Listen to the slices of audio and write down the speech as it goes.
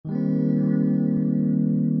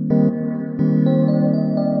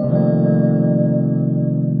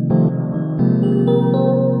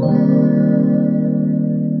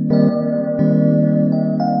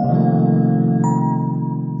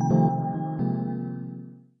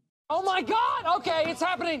my God! Okay, it's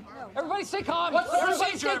happening. Everybody stay calm. What's the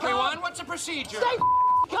Everybody procedure, stay calm. everyone? What's the procedure? Stay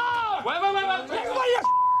calm! Wait. Everybody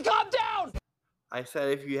calm down! I said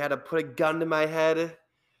if you had to put a gun to my head,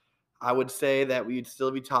 I would say that we'd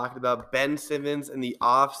still be talking about Ben Simmons in the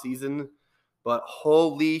offseason. But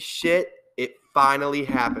holy shit, it finally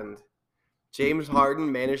happened. James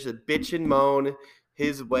Harden managed to bitch and moan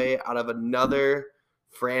his way out of another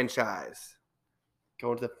franchise.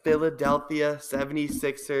 Going to the Philadelphia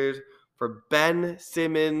 76ers for Ben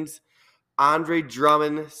Simmons, Andre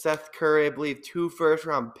Drummond, Seth Curry, I believe 2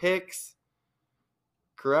 first-round picks.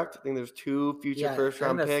 Correct? I think there's 2 future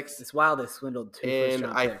first-round picks. It's wild they swindled 2 and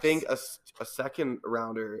first-round I picks. think a second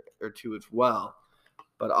rounder or 2 as well.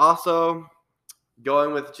 But also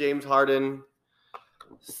going with James Harden,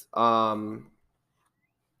 Paul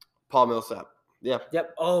Millsap. Yeah.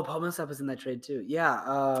 Yep. Oh, Paul Millsap was in that trade too.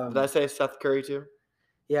 Yeah. Did I say Seth Curry too?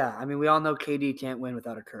 Yeah. I mean, we all know KD can't win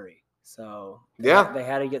without a Curry. So they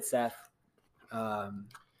had to get Seth.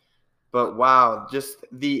 But wow, just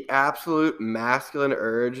the absolute masculine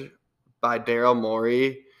urge by Daryl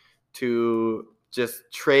Morey to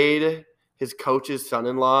just trade his coach's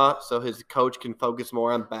son-in-law so his coach can focus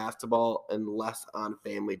more on basketball and less on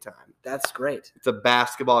family time. That's great. It's a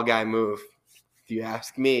basketball guy move, if you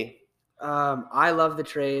ask me. I love the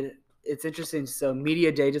trade. It's interesting. So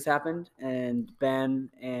media day just happened, and Ben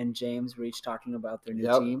and James were each talking about their new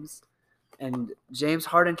teams. And James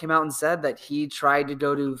Harden came out and said that he tried to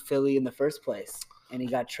go to Philly in the first place, and he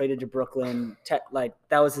got traded to Brooklyn.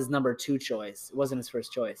 That was his number 2 choice. It wasn't his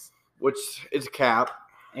first choice. Which is cap.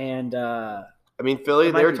 And I mean, Philly.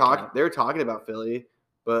 They were talking about Philly,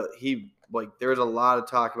 but there was a lot of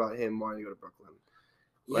talk about him wanting to go to Brooklyn.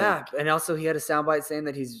 Yeah, and also he had a soundbite saying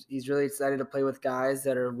that he's really excited to play with guys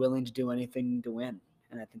that are willing to do anything to win,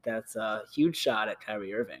 and I think that's a huge shot at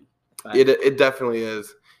Kyrie Irving. It definitely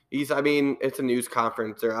is. It's a news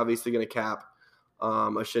conference. They're obviously going to cap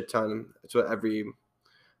a shit ton. It's what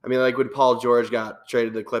like when Paul George got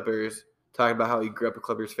traded to the Clippers, talking about how he grew up a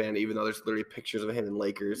Clippers fan, even though there's literally pictures of him in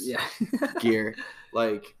Lakers gear.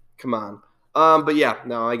 Like, come on. But yeah,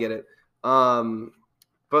 no, I get it.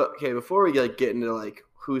 But okay, before we get into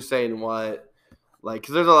who's saying what,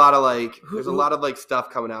 because there's a lot of stuff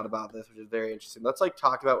coming out about this, which is very interesting. Let's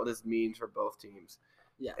talk about what this means for both teams.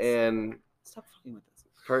 Yes. And stop fucking with this.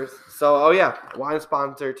 First, wine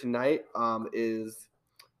sponsor tonight it's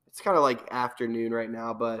kind of afternoon right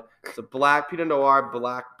now, but it's a Black Pinot Noir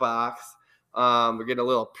Black Box. We're getting a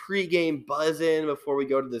little pregame buzz in before we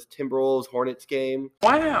go to this Timberwolves Hornets game.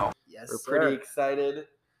 Wow. Yes, we're pretty excited.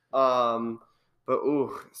 So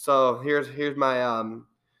here's my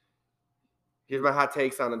hot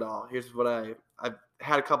takes on it all. Here's what I've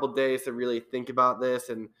had a couple days to really think about this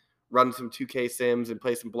and run some 2K Sims and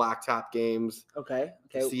play some blacktop games. Okay.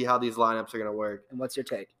 To see how these lineups are gonna work. And what's your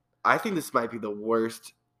take? I think this might be the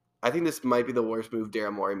worst. I think this might be the worst move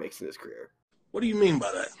Daryl Morey makes in his career. What do you mean by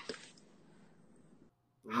that?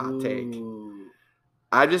 Hot take.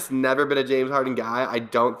 I've just never been a James Harden guy. I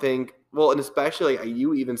don't think. Well, and especially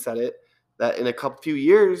you even said it that in a few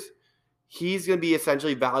years he's gonna be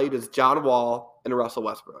essentially valued as John Wall and Russell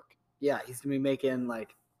Westbrook. Yeah, he's gonna be making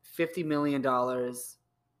 $50 million.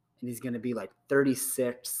 And he's going to be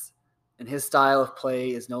 36, and his style of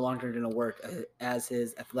play is no longer going to work as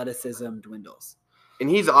his athleticism dwindles. And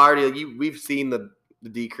he's already we've seen the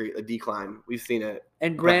decline. We've seen it.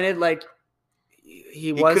 And granted,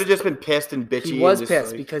 he could have just been pissed and bitchy. He was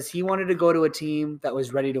pissed because he wanted to go to a team that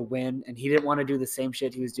was ready to win, and he didn't want to do the same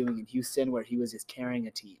shit he was doing in Houston, where he was just carrying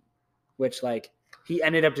a team, which he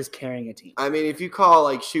ended up just carrying a team. I mean, if you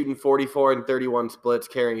call shooting 44 and 31 splits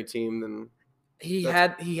carrying a team, then. He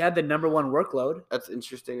had the number 1 workload. That's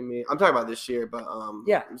interesting to me. I'm talking about this year, but I'm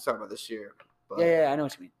talking about this year. But, I know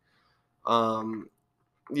what you mean.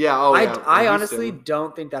 I honestly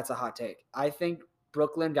don't think that's a hot take. I think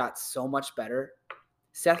Brooklyn got so much better.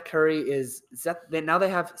 Now they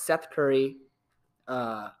have Seth Curry,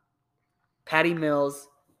 Patty Mills,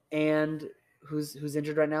 and who's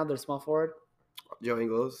injured right now? Their small forward. Joe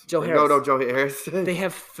Ingles. Joe Harris. No, Joe Harris. They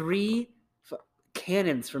have 3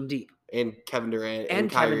 cannons from deep. And Kevin Durant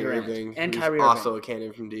and Kyrie Durant Irving, and who's Kyrie also Irving. a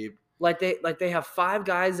cannon from deep. They have 5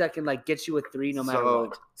 guys that can get you with 3 no matter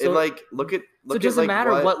what. So look at it doesn't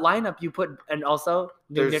matter what lineup you put. And also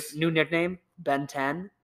new nickname Ben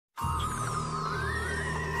 10.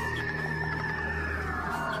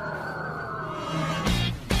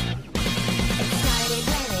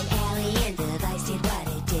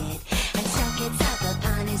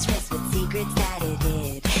 Secrets that it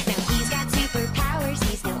hid. Now he's got superpowers.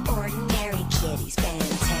 He's no ordinary kid. He's Ben 10.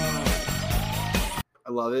 I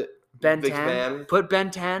love it. Ben Big 10. fan. Put Ben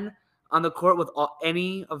 10 on the court with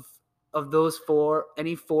any of those four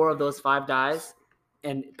of those 5 guys,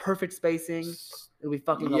 and perfect spacing, it'll be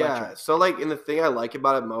fucking electric. Yeah. So like, and the thing I like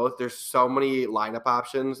about it most, there's so many lineup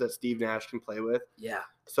options that Steve Nash can play with. Yeah.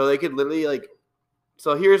 So they could literally like.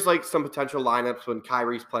 So here's like some potential lineups when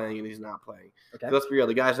Kyrie's playing and he's not playing. Okay. Let's be real,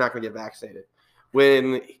 the guy's not going to get vaccinated.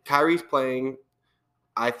 When Kyrie's playing,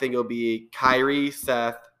 I think it'll be Kyrie,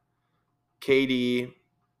 Seth, KD.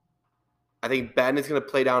 I think Ben is going to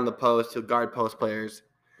play down the post to guard post players.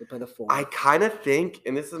 They play the 4. I kind of think,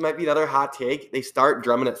 and might be another hot take, they start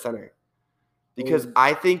Drummond at center. Because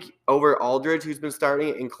I think over Aldridge, who's been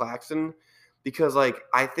starting, and Claxton, because like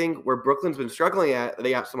I think where Brooklyn's been struggling at,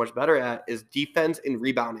 they got so much better at, is defense and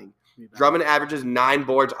rebounding. Drummond averages 9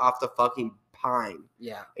 boards off the fucking pine.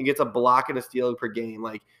 Yeah. And gets a block and a steal per game.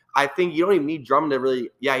 Like, I think you don't even need Drummond to really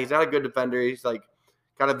 – yeah, he's not a good defender. He's like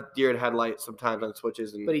kind of deer in headlights sometimes on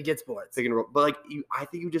switches. But he gets boards. Pick and roll. But like, I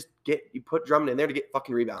think you put Drummond in there to get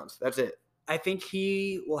fucking rebounds. That's it. I think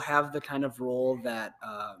he will have the kind of role that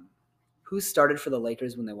who started for the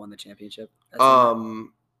Lakers when they won the championship?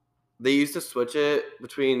 They used to switch it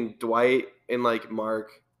between Dwight and like Mark.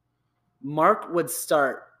 Mark would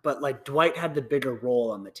start, but like Dwight had the bigger role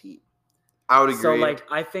on the team. I would agree. So like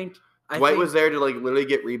I think Dwight was there to like literally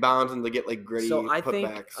get rebounds and to get like gritty So I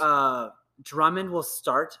putbacks. think Drummond will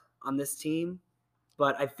start on this team,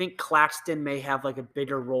 but I think Claxton may have like a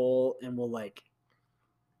bigger role and will like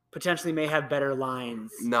potentially may have better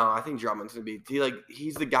lines. No, I think Drummond's gonna be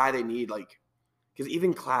he's the guy they need, like, because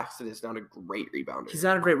even Claxton is not a great rebounder. He's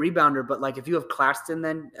not a great rebounder, but like if you have Claxton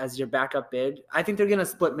then as your backup big, I think they're gonna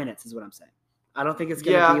split minutes, is what I'm saying. I don't think it's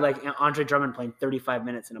gonna be like Andre Drummond playing 35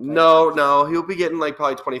 minutes in a playoff. No, he'll be getting like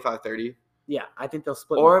probably 25, 30. Yeah, I think they'll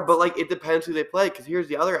split. But like it depends who they play, because here's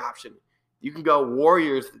the other option. You can go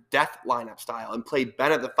Warriors death lineup style and play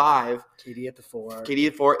Ben at the 5, KD at the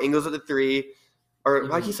 4, Ingles at the 3. Or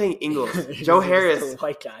why keep you saying Ingles? Joe Harris. The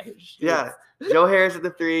white guy. Yeah. Joe Harris at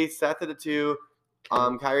the 3, Seth at the 2,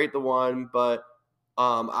 Kyrie at the 1. But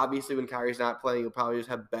obviously when Kyrie's not playing, you'll probably just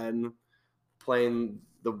have Ben playing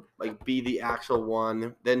be the actual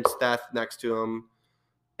 1. Then Steph next to him.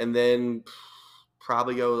 And then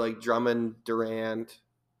probably go like Drummond, Durant.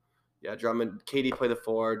 Yeah, Drummond. KD play the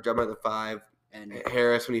 4, Drummond at the 5. And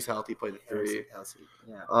Harris, when he's healthy, play the 3.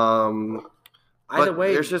 Yeah. Either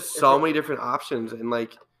way, there's just so many different options, and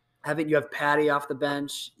like you have Patty off the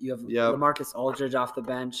bench, you have LaMarcus Aldridge off the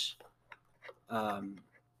bench, Cam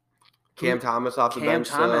Thomas off the bench.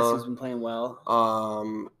 Cam Thomas, who's been playing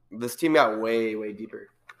well. This team got way deeper.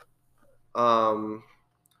 And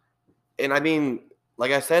I mean,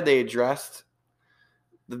 like I said, they addressed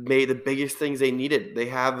the biggest things they needed. They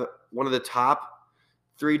have one of the top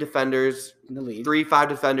 3 defenders in the league, 3-5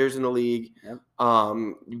 defenders in the league. Yep.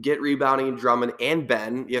 You get rebounding in Drummond and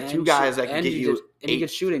Ben. You have 2 guys that can get you 8. And you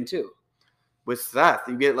get shooting too. With Seth,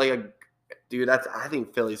 you get like a dude. I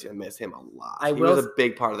think Philly's gonna miss him a lot. He was a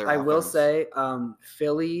big part of their offense. Will say,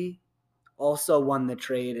 Philly also won the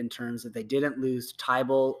trade in terms that they didn't lose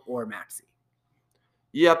Tybal or Maxey.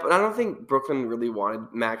 Yeah, but I don't think Brooklyn really wanted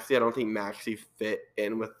Maxey. I don't think Maxey fit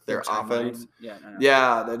in with their offense. Yeah, no.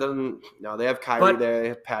 Yeah, that doesn't. No, they have Kyrie there, they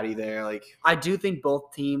have Patty there. Like, I do think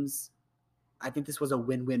both teams. I think this was a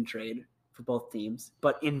win-win trade for both teams.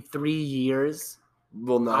 But in 3 years,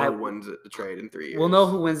 we'll know who wins the trade in 3 years. We'll know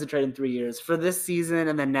who wins the trade in 3 years. For this season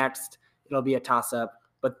and the next, it'll be a toss-up.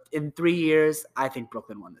 But in 3 years, I think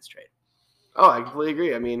Brooklyn won this trade. Oh, I completely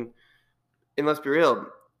agree. I mean, and let's be real.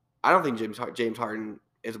 I don't think James Harden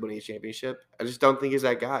is winning a championship. I just don't think he's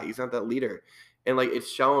that guy. He's not that leader. And, like,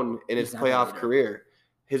 it's shown in his playoff career.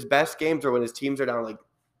 His best games are when his teams are down, like,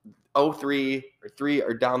 0-3 or 3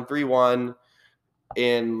 or down 3-1.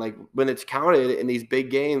 And, like, when it's counted in these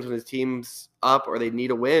big games, when his team's up or they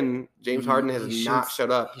need a win, James Harden has not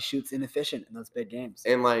showed up. He shoots inefficient in those big games.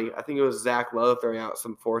 And, like, I think it was Zach Lowe throwing out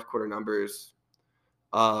some fourth-quarter numbers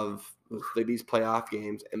of like, these playoff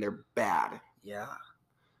games, and they're bad. Yeah.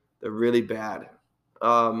 They're really bad.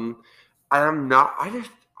 I'm not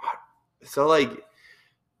 – so, like,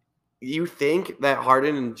 you think that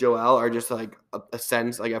Harden and Joel are just, like, a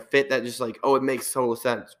sense, like, a fit that just, like, oh, it makes total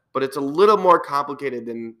sense. But it's a little more complicated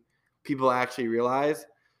than people actually realize.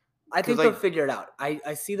 I think they'll figure it out.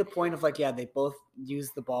 I see the point of, like, yeah, they both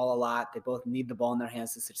use the ball a lot. They both need the ball in their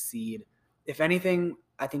hands to succeed. If anything,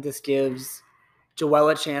 I think this gives Joel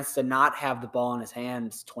a chance to not have the ball in his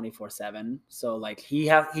hands 24/7. So, like, he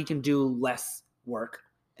can do less work,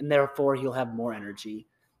 and therefore he'll have more energy.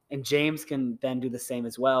 And James can then do the same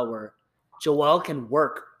as well, where Joel can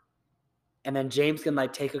work, and then James can,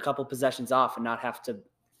 like, take a couple possessions off and not have to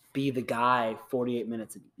be the guy 48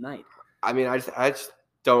 minutes a night. I mean, I just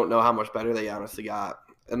don't know how much better they honestly got.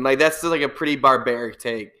 And like that's still like a pretty barbaric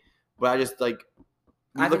take. But I just like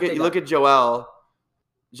you look at Joel.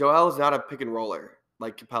 Joel is not a pick and roller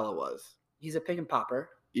like Capella was. He's a pick and popper.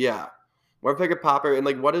 Yeah. More pick and popper. And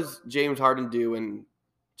like what does James Harden do when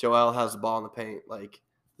Joel has the ball in the paint? Like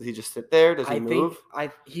does he just sit there? Does he move?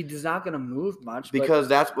 He's not going to move much. Because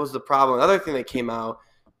that was the problem. Another thing that came out.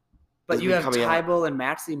 But you have Tybal and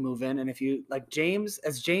Maxey moving, and if you like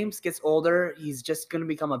as James gets older, he's just going to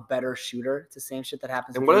become a better shooter. It's the same shit that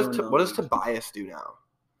happens. And what does Tobias do now?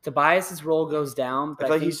 Tobias's role goes down. But I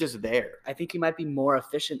feel like he's just there. I think he might be more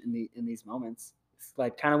efficient in these moments. It's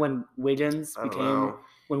like kind of when Wiggins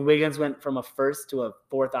went from a first to a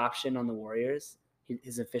fourth option on the Warriors,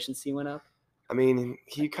 his efficiency went up. I mean,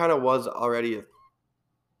 he kind of was already a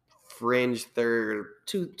fringe third.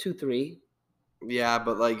 2-3. Yeah,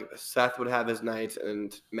 but like Seth would have his nights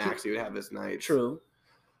and Maxey would have his nights. True.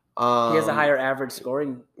 He has a higher average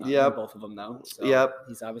scoring than both of them, though. So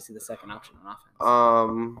he's obviously the second option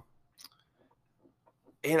on offense.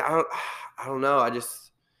 And I don't know. I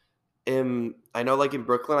know like in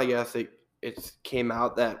Brooklyn, I guess it came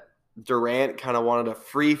out that Durant kind of wanted a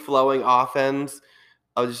free-flowing offense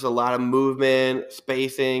of just a lot of movement,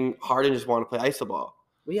 spacing. Harden just wanted to play iso ball.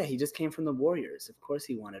 Well, yeah, he just came from the Warriors. Of course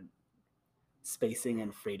he wanted spacing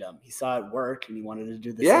and freedom. He saw it work, and he wanted to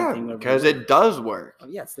do the same thing. Because it does work. Oh,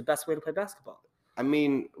 yeah, it's the best way to play basketball. I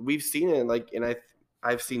mean, we've seen it, and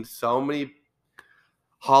I've seen so many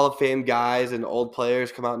Hall of Fame guys and old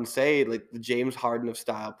players come out and say like the James Harden of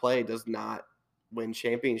style play does not win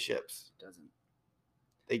championships. It doesn't.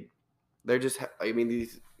 They're just. I mean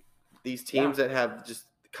these teams that have just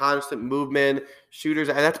constant movement, shooters.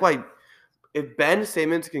 And that's why if Ben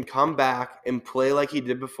Simmons can come back and play like he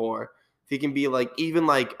did before. He can be like even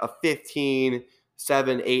like a 15,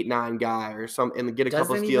 7, 8, 9 guy or something and get a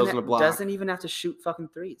couple steals in a block. Doesn't even have to shoot fucking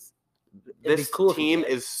threes. This team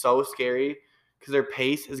is so scary because their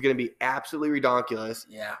pace is going to be absolutely ridiculous.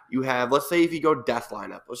 Yeah. You have, let's say if you go death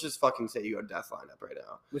lineup. Let's just fucking say you go death lineup right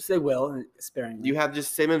now. Which they will, sparingly. You have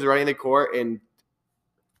just Simmons running the court and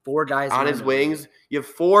 4 guys on his wings. You have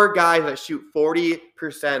 4 guys that shoot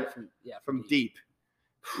 40% from deep.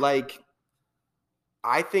 Like,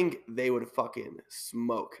 I think they would fucking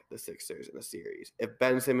smoke the Sixers in a series if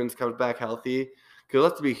Ben Simmons comes back healthy. Because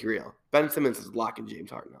let's be real, Ben Simmons is locking James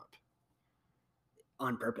Harden up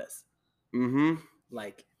on purpose. Mm-hmm.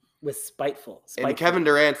 Like with spiteful. And Kevin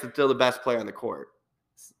Durant's still the best player on the court.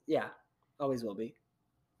 Yeah, always will be.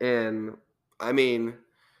 And I mean,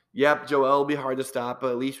 Joel will be hard to stop, but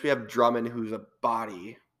at least we have Drummond, who's a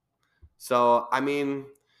body. So I mean,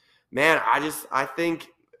 man, I think.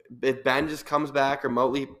 If Ben just comes back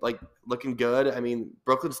remotely, like looking good, I mean,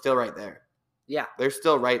 Brooklyn's still right there. Yeah, they're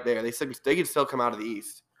still right there. They can still come out of the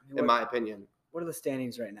East, in my opinion. What are the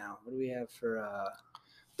standings right now? What do we have for?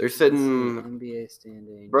 They're sitting NBA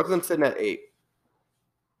standings. Brooklyn's sitting at 8.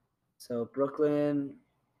 So Brooklyn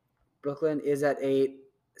is at 8,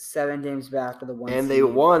 7 games back of the 1. And they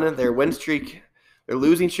won their win streak. Their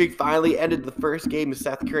losing streak finally ended the first game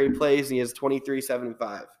Seth Curry plays, and he has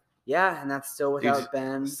 23-7-5. Yeah, and that's still without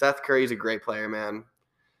Ben. Seth Curry's a great player, man.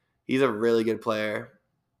 He's a really good player.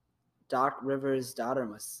 Doc Rivers' daughter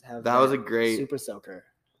must have that was a great super soaker.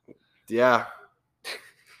 Yeah.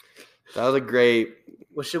 That was a great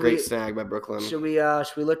snag by Brooklyn. Should we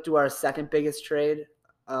look to our second biggest trade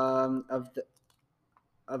of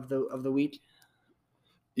the week?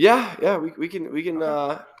 Yeah, we can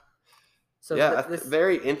So this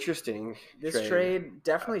very interesting. This trade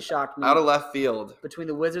definitely shocked me. Out of left field. Between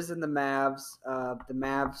the Wizards and the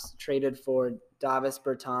Mavs traded for Davis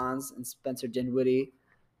Bertans and Spencer Dinwiddie,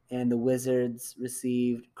 and the Wizards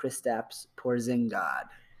received Kristaps Porzingod.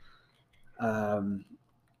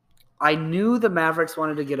 I knew the Mavericks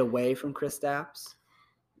wanted to get away from Kristaps.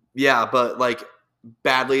 Yeah, but like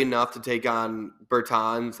badly enough to take on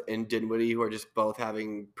Bertans and Dinwiddie, who are just both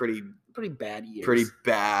having pretty bad years. Pretty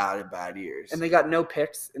bad years. And they got no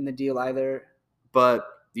picks in the deal either. But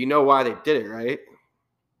you know why they did it, right?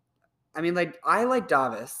 I mean, like, I like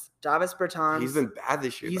Davis Bertans. He's been bad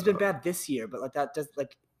this year. He's been bad this year, but like that does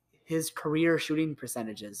like his career shooting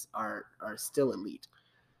percentages are still elite.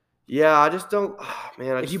 Yeah, I just don't.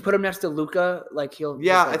 Man, if you put him next to Luka, like he'll.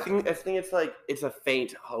 Yeah, I think it's like it's a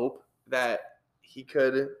faint hope that he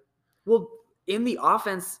could. Well, in the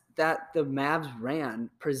offense that the Mavs ran,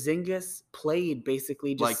 Porzingis played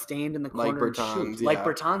basically just stand in the corner and shoot, like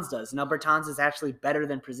Bertans does. Now Bertans is actually better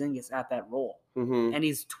than Porzingis at that role, and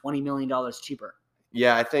he's $20 million cheaper.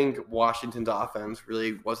 Yeah, I think Washington's offense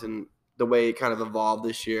really wasn't the way it kind of evolved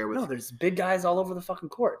this year. No, there's big guys all over the fucking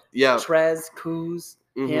court. Yeah, MonTREZZ, Kuz,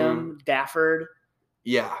 him, Dafford.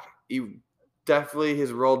 Yeah,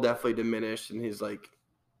 his role definitely diminished, and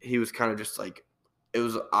he was kind of just like it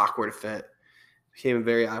was an awkward fit. Became a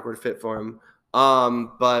very awkward fit for him.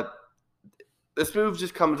 But this move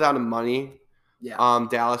just comes down to money. Yeah.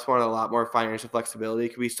 Dallas wanted a lot more financial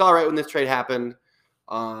flexibility. We saw right when this trade happened,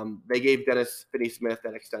 they gave Dennis Finney-Smith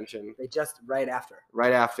that extension. They just right after.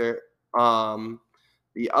 Right after.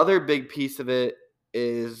 The other big piece of it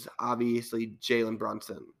is obviously Jalen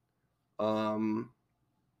Brunson. I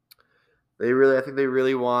think they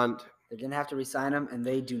really want. They're gonna have to re-sign him, and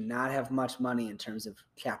they do not have much money in terms of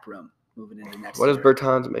cap room moving into next What year. is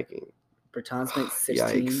Bertans making? Bertans makes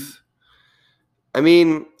 16. Yikes. I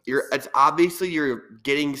mean, it's obviously you're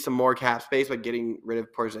getting some more cap space by getting rid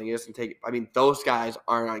of Porzingis and those guys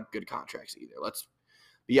aren't on good contracts either. Let's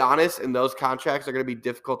be honest, and those contracts are going to be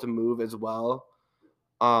difficult to move as well.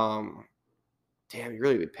 Damn, you're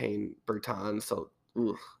really paying Bertans, so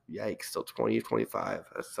yikes, still 20, 25.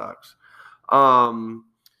 That sucks.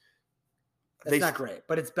 That's not great,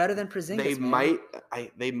 but it's better than Porzingis.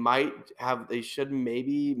 They should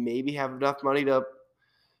maybe have enough money to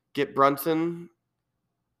get Brunson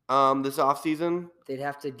this offseason. They'd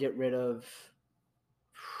have to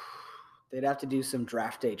do some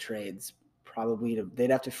draft day trades probably.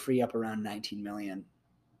 They'd have to free up around $19 million.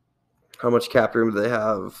 How much cap room do they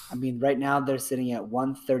have? I mean, right now they're sitting at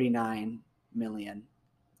 $139 million,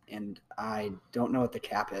 and I don't know what the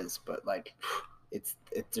cap is, but like it's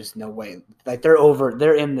just no way. Like they're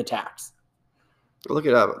in the tax. Look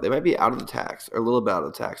it up. They might be out of the tax or a little bit out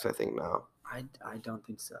of the tax, I think now. I don't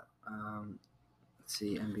think so. Let's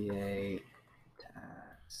see, NBA tax.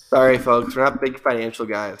 Sorry, folks. We're not big financial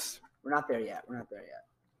guys. We're not there yet.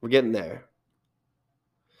 We're getting there.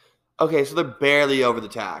 Okay, so they're barely over the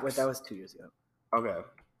tax. Wait, that was 2 years ago. Okay.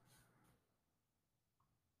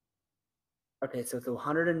 Okay, so it's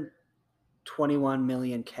 121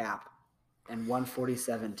 million cap and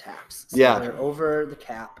 147 tax. So yeah. They're over the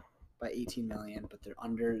cap by 18 million, but they're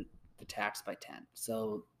under the tax by 10.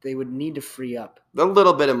 So they would need to free up a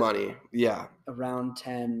little bit of money. Yeah. Around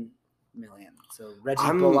 10 million. So Reggie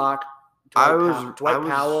Bullock, Dwight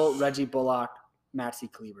Powell, Reggie Bullock,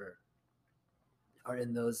 Maxi Kleber are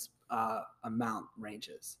in those amount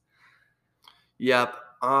ranges. Yep.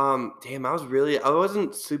 Damn, I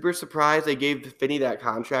wasn't super surprised they gave Finney that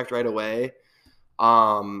contract right away.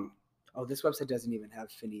 This website doesn't even have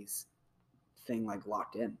Finney's thing like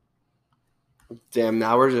locked in. Damn,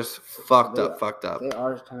 now we're just fucked up. They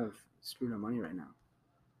are kind of screwed on money right now.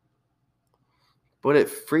 But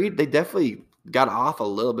they definitely got off a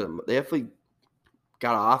little bit. They definitely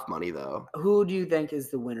got off money though. Who do you think is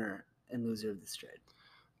the winner and loser of this trade?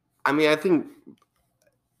 I mean,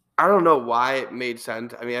 I don't know why it made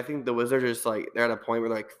sense. I mean, I think the Wizards are just like, they're at a point where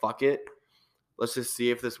they're like, fuck it. Let's just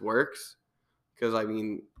see if this works. Because, I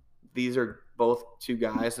mean, these are both two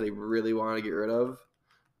guys that they really want to get rid of.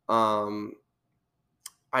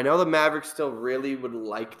 I know the Mavericks still really would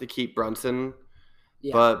like to keep Brunson.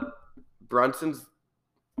 Yeah. But Brunson's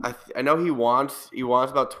I know he wants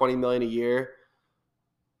about $20 million a year.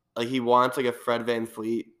 Like, he wants like a Fred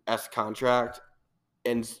VanVleet-esque contract.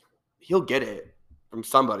 And he'll get it from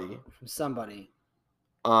somebody.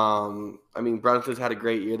 I mean, Brunson's had a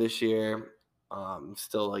great year this year.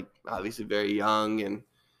 Still, like, obviously very young. And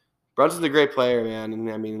Brunson's a great player, man. And,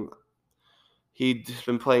 I mean, he's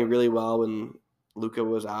been playing really well when Luka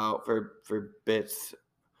was out for bits.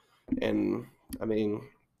 And, I mean,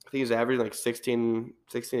 I think he's averaging like 16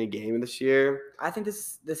 a game this year. I think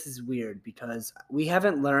this is weird because we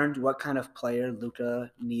haven't learned what kind of player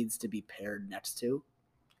Luka needs to be paired next to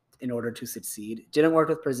in order to succeed. Didn't work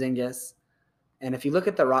with Porzingis. And if you look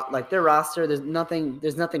at their roster, there's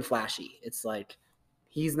nothing flashy. It's like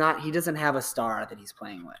he doesn't have a star that he's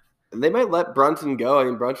playing with. And they might let Brunson go. I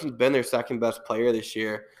mean, Brunson's been their second best player this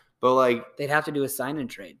year. But like, they'd have to do a sign and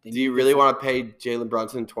trade. Do you really want to pay Jalen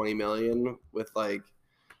Brunson $20 million with like,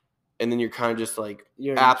 and then you're kind of just like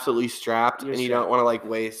absolutely strapped, and you don't want to like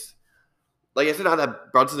waste. Like I said, not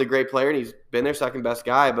that Brunson's a great player and he's been their second best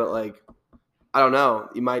guy, but like, I don't know.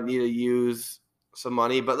 You might need to use some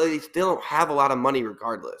money, but they still don't have a lot of money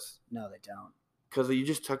regardless. No, they don't. Because you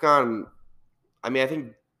just took on. I mean, I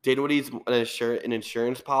think Dinwiddie's an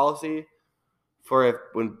insurance policy for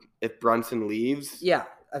if Brunson leaves. Yeah.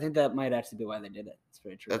 I think that might actually be why they did it. It's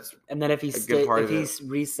very true. And then if he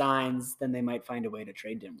re-signs, then they might find a way to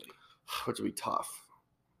trade Dinwiddie. Which would be tough.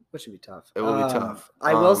 It will be tough.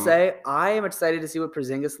 I will say I am excited to see what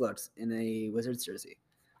Porzingis looks in a Wizards jersey.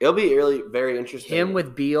 It'll be really very interesting. Him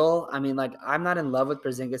with Beal. I mean, like, I'm not in love with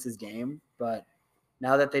Porzingis' game, but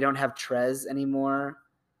now that they don't have MonTREZZ anymore,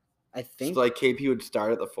 I think So, like, KP would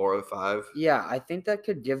start at the 4 or the 5. Yeah, I think that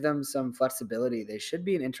could give them some flexibility. They should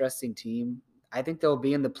be an interesting team. I think they'll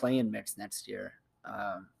be in the play-in mix next year.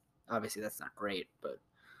 Obviously, that's not great, but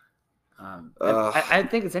I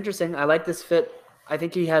think it's interesting. I like this fit. I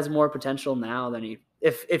think he has more potential now than he.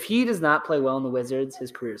 If he does not play well in the Wizards,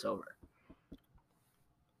 his career's over.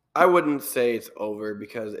 I wouldn't say it's over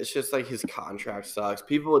because it's just like his contract sucks.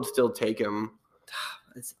 People would still take him,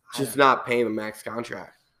 just not pay him a max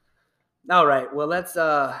contract. All right. Well, let's.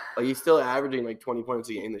 Like he's still averaging like 20 points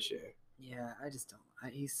a game this year. Yeah, I just don't.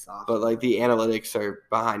 He's soft. But like the analytics are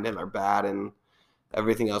behind him are bad and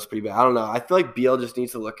everything else pretty bad. I don't know. I feel like Beal just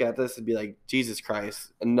needs to look at this and be like, Jesus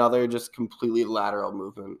Christ, another just completely lateral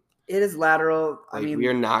movement. It is lateral. Like, we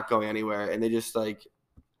are not going anywhere, and they just like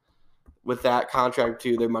with that contract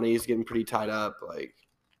too, their money is getting pretty tied up. Like.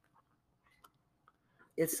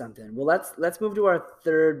 It's something. Well, let's move to our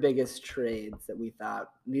third biggest trades that we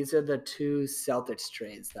thought. These are the 2 Celtics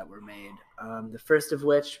trades that were made. The first of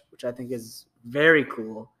which I think is very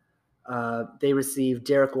cool. They received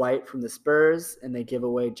Derrick White from the Spurs, and they give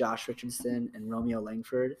away Josh Richardson and Romeo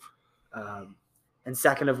Langford. And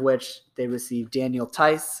second of which, they received Daniel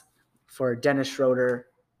Tice for Dennis Schroeder,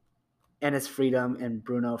 Enes Freedom, and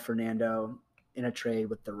Bruno Fernando in a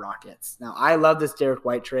trade with the Rockets. Now, I love this Derrick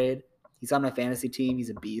White trade. He's on my fantasy team.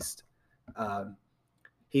 He's a beast.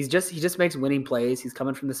 He just makes winning plays. He's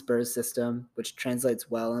coming from the Spurs system, which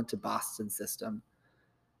translates well into Boston's system.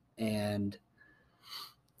 And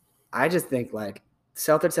I just think like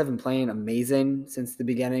Celtics have been playing amazing since the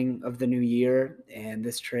beginning of the new year, and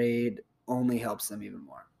this trade only helps them even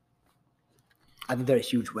more. I think they're a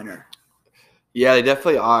huge winner. Yeah, they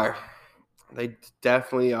definitely are. They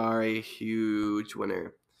definitely are a huge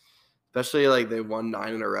winner. Especially like they won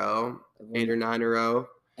 9 in a row, 8 or 9 in a row.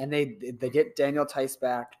 And they get Daniel Tice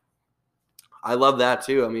back. I love that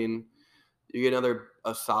too. I mean, you get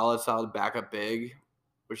a solid backup big,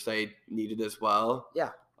 which they needed as well. Yeah.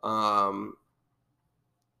 The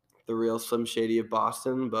real Slim Shady of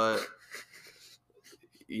Boston, but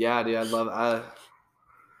yeah, dude, I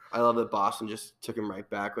love that Boston just took him right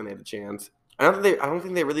back when they had a chance. I don't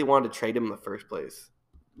think they really wanted to trade him in the first place.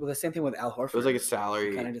 Well, the same thing with Al Horford. It was like a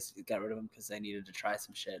salary. Kind of just got rid of him because they needed to try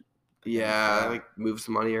some shit. Yeah, like move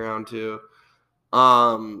some money around too.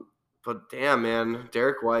 But damn, man,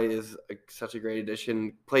 Derrick White is such a great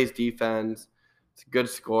addition. Plays defense. It's a good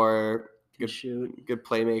scorer. Good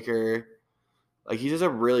playmaker. Like he's just a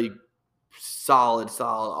really solid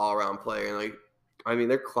all around player. And like, I mean,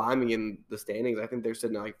 they're climbing in the standings. I think they're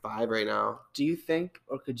sitting at like 5 right now. Do you think,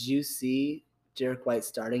 or could you see Derrick White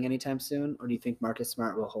starting anytime soon, or do you think Marcus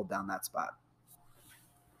Smart will hold down that spot?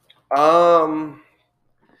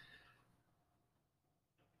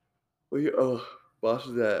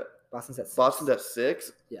 Boston's at 6. Boston's at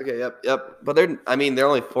 6. Yeah. Okay, yep. But they're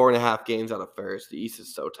only 4.5 games out of first. The East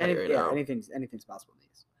is so tight right now. Anything's possible in the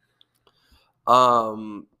East.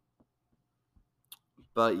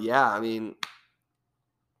 But yeah, I mean,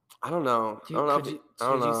 I don't know. Could you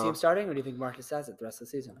see him starting, or do you think Marcus has it the rest of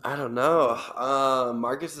the season? I don't know.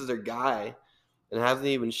 Marcus is their guy, and hasn't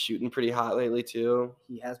he been shooting pretty hot lately too?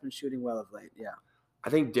 He has been shooting well of late. Yeah.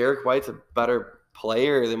 I think Derrick White's a better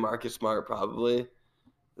player than Marcus Smart, probably.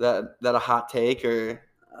 That a hot take, or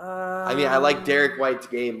I mean, I like Derrick White's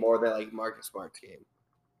game more than I like Marcus Smart's game.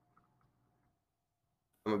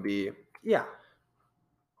 I'm gonna be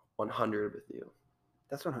 100 with you.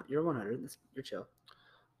 That's 100. You're 100. You're chill.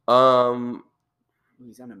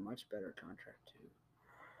 He's on a much better contract too.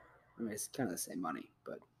 I mean, it's kind of the same money,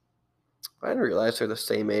 but I didn't realize they're the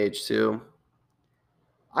same age too.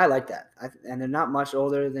 I like that. And they're not much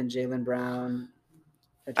older than Jaylen Brown.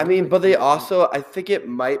 I mean, but they also, I think it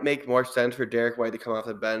might make more sense for Derrick White to come off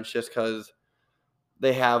the bench just because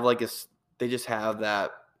they have they just have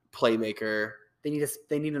that playmaker. They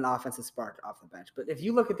need an offensive spark off the bench. But if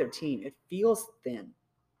you look at their team, it feels thin.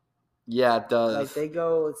 Yeah, it does. Like they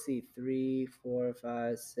go, let's see, 3, 4,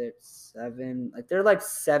 5, 6, 7. Like they're like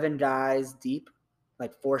 7 guys deep,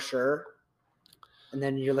 like for sure. And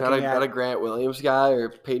then you're looking at a Grant Williams guy or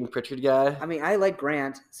Peyton Pritchard guy. I mean, I like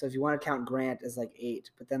Grant, so if you want to count Grant as like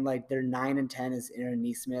 8, but then like their 9 and 10 is Aaron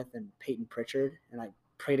Nesmith and Peyton Pritchard, and I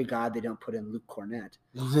pray to God they don't put in Luke Cornett.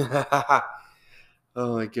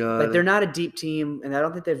 Oh my God! Like they're not a deep team, and I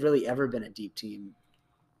don't think they've really ever been a deep team.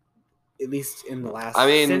 At least in the last,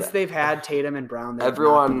 since they've had Tatum and Brown.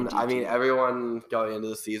 Everyone going into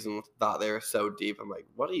the season thought they were so deep. I'm like,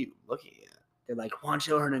 what are you looking at? They're like,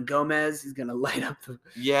 Juancho Hernan-Gomez, he's going to light up the...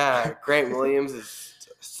 Yeah, Grant Williams is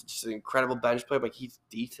just an incredible bench player, but he's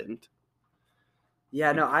decent.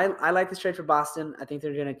 Yeah, no, I like this trade for Boston. I think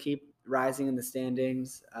they're going to keep rising in the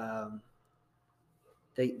standings.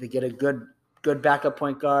 They get a good backup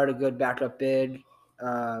point guard, a good backup big.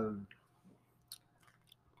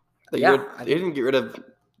 They didn't get rid of.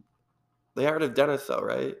 They got rid of Dennis, though,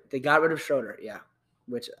 right? They got rid of Schroeder, yeah,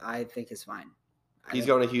 which I think is fine. He's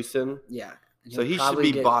going to Houston. Yeah. And So he'll he should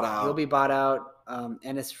probably be bought out. He'll be bought out.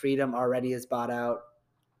 Ennis Freedom already is bought out.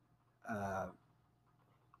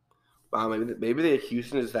 Wow, maybe the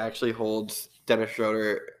Houston just actually holds Dennis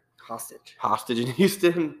Schroeder Hostage in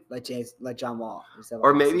Houston. like John Wall.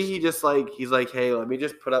 Or maybe he's like, hey, let me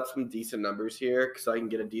just put up some decent numbers here so I can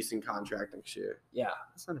get a decent contract next year. Yeah,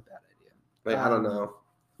 that's not a bad idea. Like, I don't know.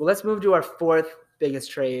 Well, let's move to our fourth biggest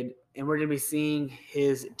trade, and we're going to be seeing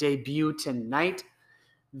his debut tonight.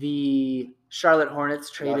 The Charlotte Hornets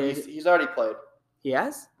traded. No, he's already played. He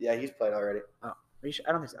has? Yeah, he's played already. Oh, are you sure?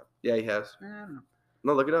 I don't think so. Yeah, he has. I don't know.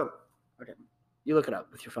 No, look it up. Okay, you look it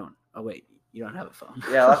up with your phone. Oh wait, you don't have a phone.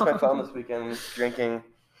 Yeah, I lost my phone this weekend drinking.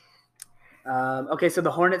 Okay, so the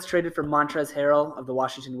Hornets traded for MonTREZZ Harrell of the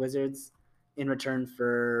Washington Wizards in return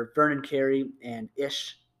for Vernon Carey and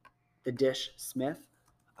Ish the Dish Smith.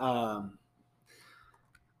 I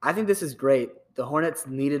think this is great. The Hornets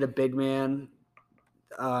needed a big man.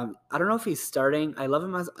 I don't know if he's starting. I love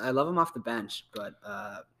him off the bench, but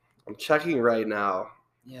I'm checking right now.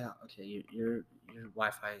 yeah, okay. Your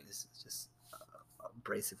Wi-Fi is just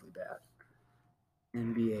abrasively bad.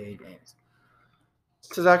 NBA games.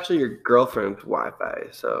 This is actually your girlfriend's Wi-Fi,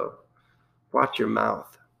 so watch your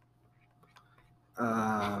mouth.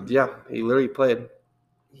 Yeah, he literally played.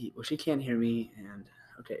 She can't hear me, and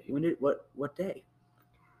okay. What day?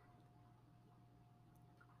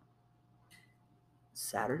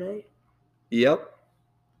 Saturday? Yep.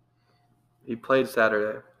 He played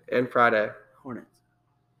Saturday and Friday. Hornets.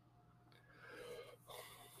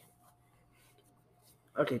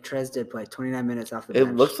 Okay, Trez did play 29 minutes off the bench.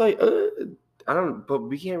 It looks like but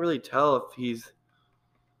we can't really tell if he's.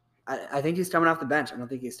 I think he's coming off the bench. I don't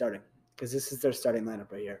think he's starting because this is their starting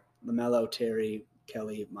lineup right here: LaMelo, Terry,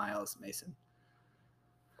 Kelly, Miles, Mason.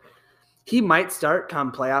 He might start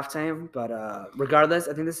come playoff time, but regardless,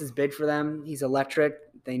 I think this is big for them. He's electric.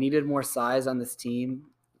 They needed more size on this team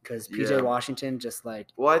because PJ Washington just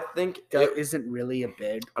Well, I think isn't really a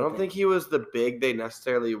big. I don't think he was the big they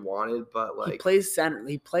necessarily wanted, but he plays center.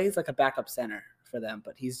 He plays like a backup center for them,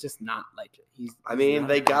 but he's just not like he's. I mean,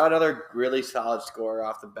 they got another really solid scorer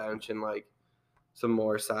off the bench and like some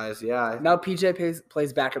more size. Yeah. Now PJ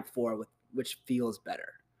plays backup 4, which feels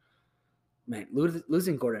better. Man,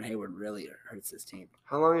 losing Gordon Hayward really hurts this team.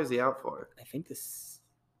 How long is he out for? I think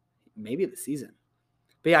maybe the season.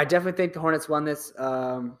 But yeah, I definitely think the Hornets won this.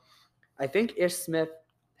 I think Ish Smith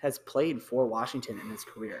has played for Washington in his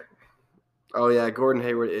career. Oh yeah, Gordon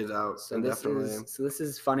Hayward is out. So this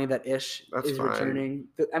is funny that Ish is fine. returning.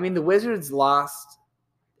 I mean, the Wizards lost.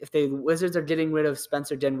 If the Wizards are getting rid of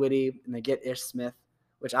Spencer Dinwiddie and they get Ish Smith,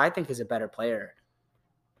 which I think is a better player.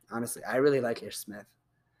 Honestly, I really like Ish Smith.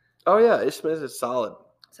 Oh yeah, Ish Smith is solid.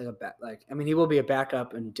 It's like he will be a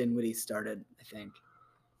backup, and Dinwiddie started, I think.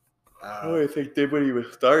 I think Dinwiddie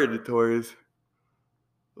was started towards.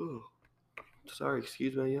 Oh, sorry,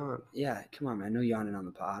 excuse my yawn. Yeah, come on, man. No yawning on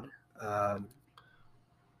the pod.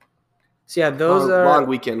 So yeah, those are long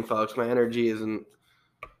weekend, folks. My energy isn't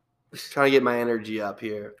trying to get my energy up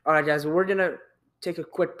here. All right, guys. Well, we're gonna take a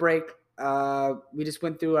quick break. We just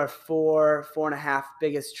went through our 4.5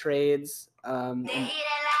 biggest trades. What are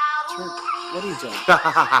you doing?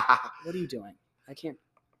 What are you doing? I can't.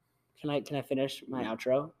 Can I finish my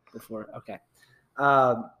outro before? Okay.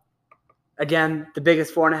 Again, the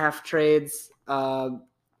biggest 4.5 trades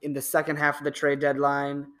in the second half of the trade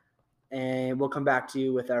deadline, and we'll come back to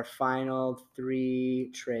you with our final 3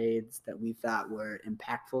 trades that we thought were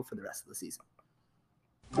impactful for the rest of the season.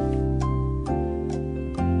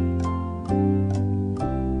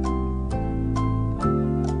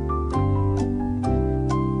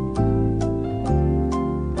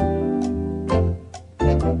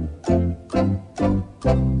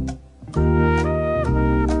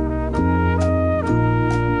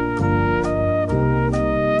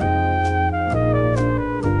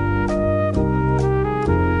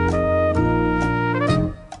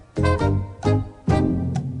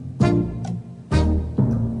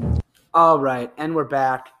 All right, and we're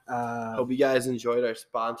back. Hope you guys enjoyed our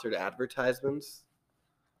sponsored advertisements.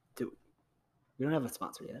 We don't have a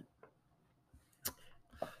sponsor yet.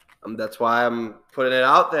 That's why I'm putting it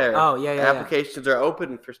out there. Oh, yeah. Applications are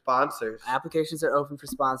open for sponsors. Applications are open for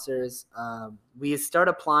sponsors. We start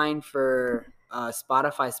applying for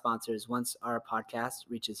Spotify sponsors once our podcast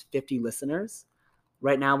reaches 50 listeners.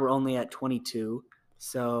 Right now, we're only at 22.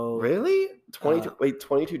 So Really?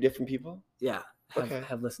 22 different people? Yeah, Okay.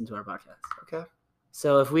 have listened to our podcast. Okay.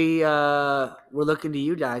 So if we're looking to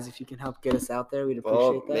you guys, if you can help get us out there, we'd appreciate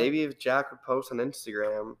Well, that. maybe if Jack would post on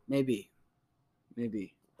Instagram. Maybe. I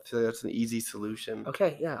feel like that's an easy solution.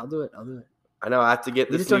 Okay, yeah, I'll do it. I know I have to get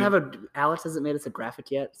We this. just don't have Alex hasn't made us a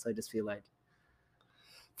graphic yet, so I just feel like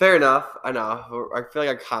Fair enough. I know. I feel like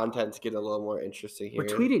our content's getting a little more interesting here. we're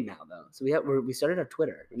tweeting now though. So we started our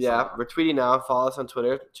Twitter. Yeah, so. we're tweeting now. Follow us on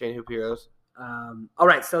Twitter, Chain Hoop Heroes. All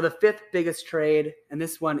right, so the fifth biggest trade, and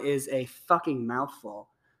this one is a fucking mouthful.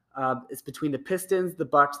 It's between the Pistons, the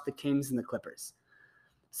Bucks, the Kings, and the Clippers.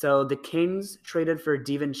 So the Kings traded for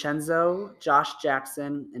DiVincenzo, Josh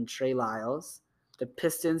Jackson, and Trey Lyles. The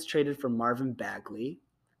Pistons traded for Marvin Bagley.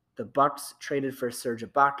 The Bucks traded for Serge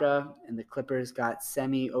I-Block-Ya, and the Clippers got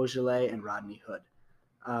Semi Ojeleye and Rodney Hood.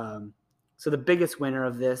 So the biggest winner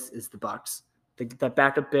of this is the Bucks. That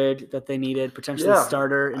backup big that they needed, potentially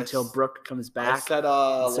starter until Brook comes back. I said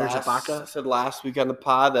Serge I-Block-Ya. I said last week on the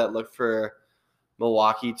pod that looked for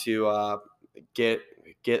Milwaukee to get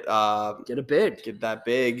a big. Get that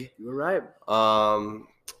big. You were right.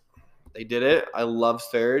 They did it. I love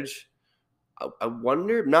Serge. I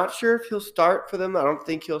wonder. Not sure if he'll start for them. I don't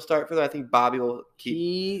think he'll start for them. I think Bobby will keep.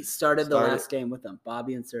 He started the last game with them.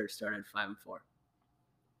 Bobby and Serge started 5-4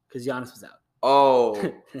 because Giannis was out. Oh,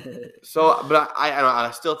 so but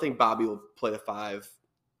I still think Bobby will play the 5,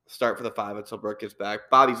 start for the 5 until Brook gets back.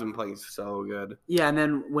 Bobby's been playing so good. Yeah, and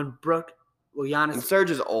then when Giannis and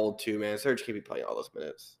Serge is old too, man. Serge can't be playing all those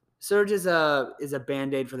minutes. Serge is a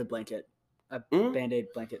Band-Aid for the blanket. Band-Aid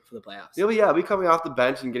blanket for the playoffs. He'll be coming off the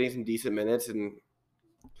bench and getting some decent minutes, and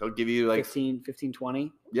he'll give you like 15,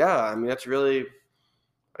 20. Yeah, I mean that's really.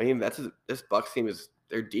 I mean this Bucks team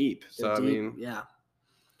they're deep. They're so deep. I mean, yeah.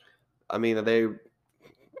 I mean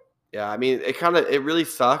it really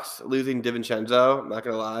sucks losing DiVincenzo. I'm not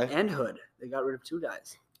gonna lie. And Hood, they got rid of 2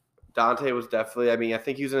 guys. Dante was definitely. I mean, I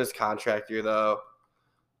think he was in his contract year though.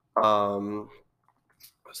 So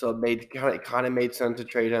it kind of made sense to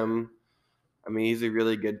trade him. I mean, he's a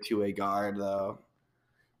really good 2-way guard, though.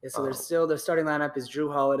 Yeah, so their starting lineup is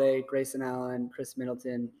Drew Holiday, Grayson Allen, Chris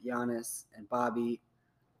Middleton, Giannis, and Bobby.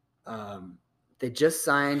 They just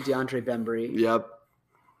signed DeAndre Bembry. Yep.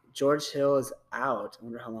 George Hill is out. I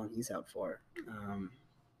wonder how long he's out for.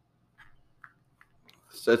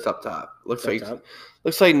 So it's up top. Looks like nothing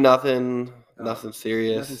serious. Nothing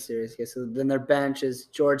serious. Okay, so then their bench is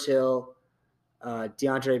George Hill,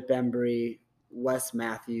 DeAndre Bembry, Wes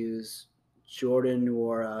Matthews, Jordan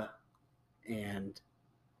Nwora, and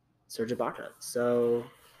Serge I-Block-Ya. So,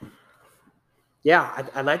 yeah,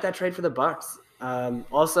 I like that trade for the Bucks.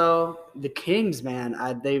 Also, the Kings, man,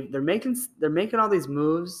 they're making all these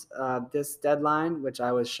moves this deadline, which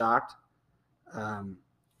I was shocked. I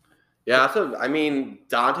mean,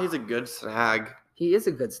 Dante's a good snag. He is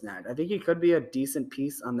a good snag. I think he could be a decent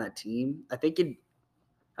piece on that team.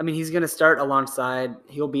 He's going to start alongside.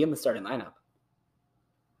 He'll be in the starting lineup.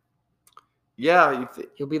 Yeah,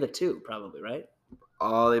 he'll be the 2 probably, right?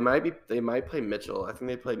 Oh, they might play Mitchell. I think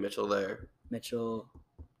they play Mitchell there. Mitchell,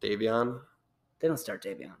 Davion. They don't start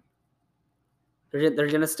Davion. They're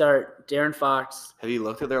going to start De'Aaron Fox. Have you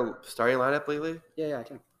looked at their starting lineup lately? Yeah, I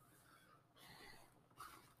can.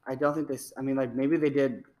 I don't think maybe they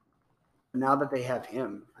did. Now that they have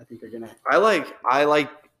him, I think they're going to. I like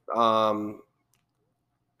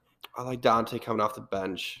Dante coming off the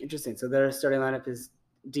bench. Interesting. So their starting lineup is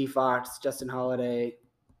D. Fox, Justin Holiday.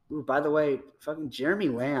 Ooh, by the way, fucking Jeremy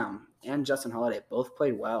Lamb and Justin Holiday both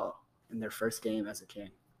played well in their first game as a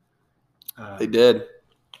King. They did.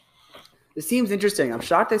 This seems interesting. I'm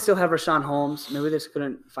shocked they still have Rashawn Holmes. Maybe they just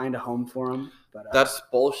couldn't find a home for him. But that's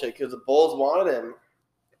bullshit because the Bulls wanted him.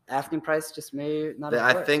 Asking price just may not.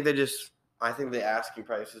 I think the asking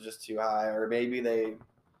price is just too high, or maybe they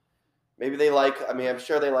like. I mean, I'm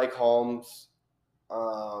sure they like Holmes.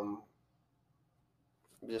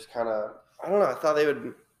 Just kind of. I don't know. I thought they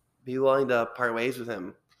would be willing to part ways with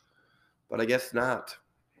him, but I guess not.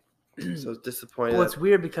 So it's disappointing. Well, it's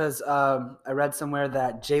weird because I read somewhere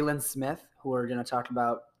that Jalen Smith, who we're going to talk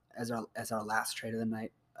about as our last trade of the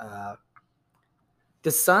night,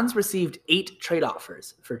 the Suns received 8 trade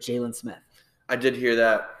offers for Jalen Smith. I did hear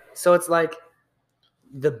that. So it's like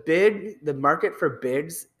the market for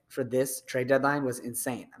bigs for this trade deadline was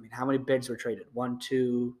insane. I mean, how many bigs were traded? 1,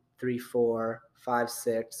 2, 3, 4, 5,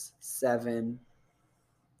 6, 7,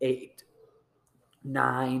 8,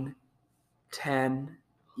 9, 10,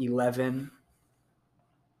 11.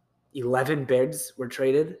 11 bigs were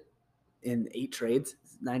traded in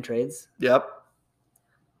 9 trades. Yep.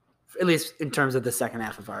 At least in terms of the second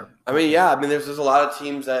half of our. I mean, yeah. I mean, there's a lot of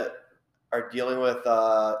teams that are dealing with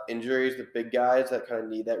injuries, the big guys that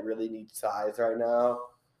really need size right now.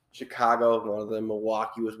 Chicago was one of them.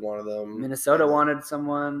 Milwaukee was one of them. Minnesota wanted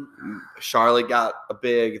someone. Charlotte got a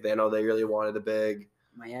big. They know they really wanted a big.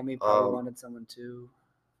 Miami probably wanted someone too.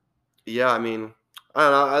 Yeah, I mean, I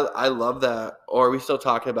don't know. I love that. Or are we still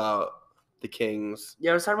talking about the Kings?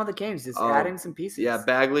 Yeah, I was talking about the Kings. Just adding some pieces. Yeah,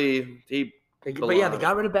 Bagley. But yeah, they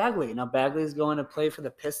got rid of Bagley. Now Bagley is going to play for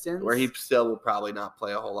the Pistons. Where he still will probably not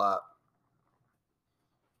play a whole lot.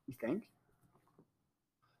 You think?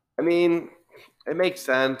 I mean, it makes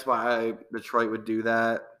sense why Detroit would do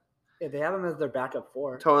that. Yeah, they have him as their backup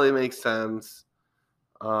 4. Totally makes sense.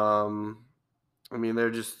 I mean,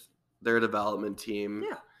 they're a development team.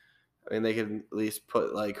 Yeah. I mean, they can at least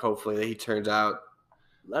put hopefully he turns out.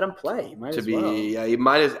 Let him play. He might to as be well. yeah. You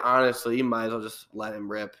might as well just let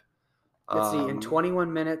him rip. Let's see. In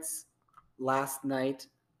 21 minutes last night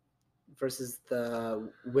versus the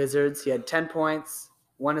Wizards, he had 10 points,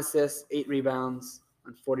 1 assist, 8 rebounds,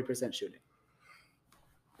 and 40% shooting.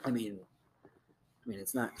 I mean,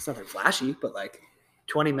 it's nothing flashy, but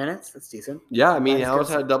 20 minutes, that's decent. Yeah, I mean, he almost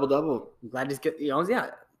had a double-double. Glad he's getting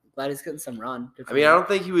some run. I mean, I don't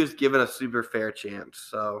think he was given a super fair chance.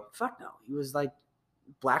 So fuck no, he was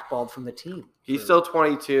blackballed from the team. He's still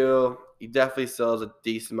 22. He definitely still has a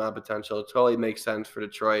decent amount of potential. It totally makes sense for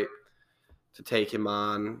Detroit to take him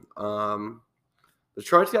on.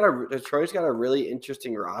 Detroit's got a really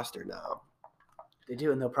interesting roster now. They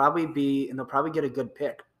do, and they'll probably get a good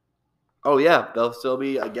pick. Oh yeah, they'll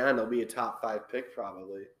be a top 5 pick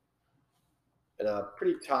probably. And a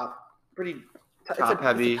pretty top heavy. It's a top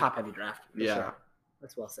heavy draft. Yeah, sure.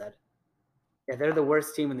 That's well said. Yeah, they're the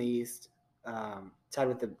worst team in the East, tied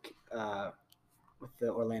with the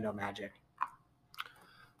Orlando Magic.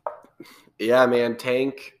 Yeah, man,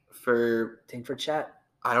 tank for Chet.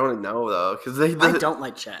 I don't know though, because I don't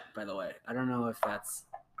like Chet. By the way, I don't know if that's.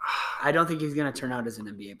 I don't think he's gonna turn out as an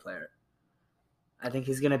NBA player. I think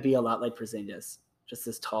he's gonna be a lot like PorzinGod, just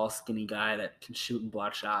this tall, skinny guy that can shoot and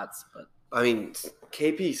block shots. But I mean,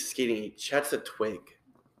 KP's skinny. Chet's a twig.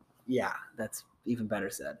 Yeah, that's even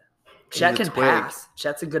better said. Chet can pass.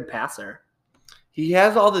 Chet's a good passer. He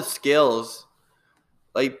has all the skills.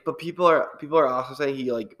 But people are also saying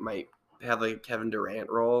he might have a Kevin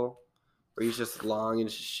Durant role where he's just long and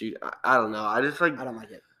just shoot. I don't know. I don't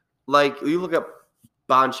like it. You look up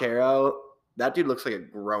Banchero, that dude looks like a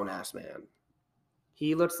grown ass man.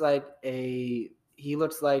 He looks like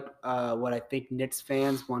what I think Knicks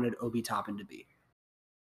fans wanted Obi Toppin to be.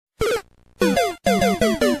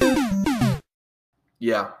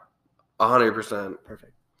 Yeah, 100%.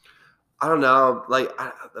 Perfect. I don't know.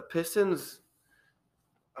 The Pistons.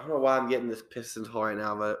 I don't know why I'm getting this Pistons hole right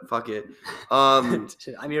now, but fuck it. I'm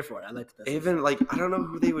here for it. I like the Pistons. Even I don't know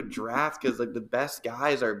who they would draft because the best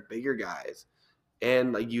guys are bigger guys,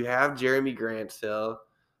 and you have Jeremy Grant still.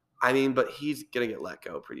 I mean, but he's gonna get let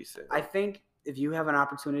go pretty soon. I think if you have an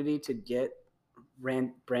opportunity to get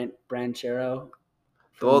Banchero.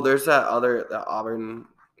 Well, there's that Auburn.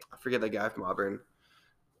 I forget that guy from Auburn.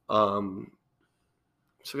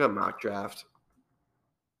 Still got mock draft.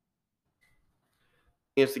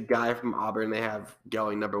 It's the guy from Auburn they have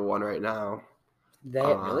going number 1 right now.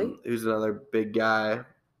 Really? Who's another big guy?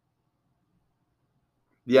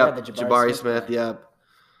 Yep, the Jabari Smith. Yep.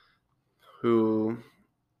 Who?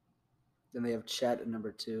 Then they have Chet at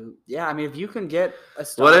number 2. Yeah, I mean, if you can get a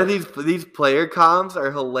star. What are these player comps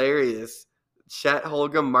are hilarious. Chet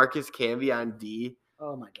Holmgren, Marcus Camby on D.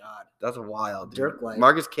 Oh my God, that's wild. Dude. Dirk White.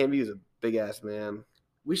 Marcus Camby is a big ass man.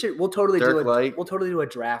 We'll totally do a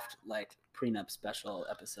draft prenup special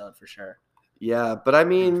episode for sure. Yeah, but I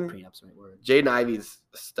mean, prenup's the right word. Jaden Ivey's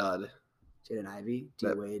a stud. Jaden Ivey,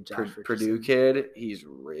 D-Wade, Josh Purdue kid, he's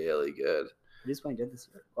really good. Purdue's playing good this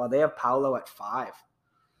year. Well, they have Paolo at 5.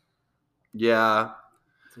 Yeah.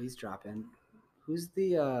 So he's dropping. Who's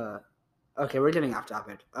the okay, we're getting off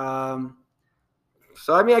topic.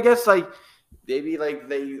 So I mean, I guess maybe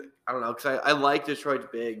they I don't know, because I like Detroit's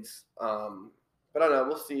bigs. But I don't know,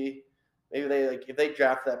 we'll see. Maybe they if they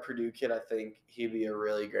draft that Purdue kid, I think he'd be a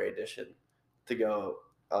really great addition to go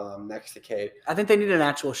next to Cade. I think they need an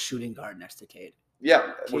actual shooting guard next to Cade.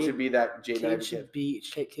 Yeah, which should be that Jaden Ivey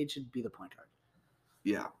kid. Cade should be the point guard.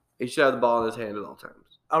 Yeah, he should have the ball in his hand at all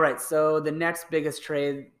times. All right, so the next biggest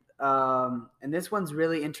trade, and this one's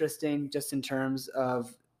really interesting just in terms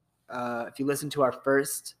of if you listen to our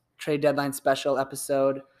first trade deadline special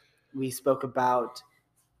episode, we spoke about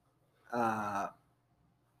the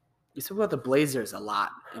Blazers a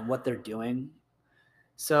lot and what they're doing.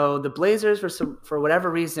 So the Blazers, for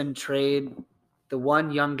whatever reason, trade the one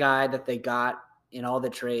young guy that they got in all the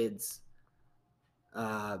trades.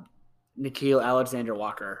 Nickeil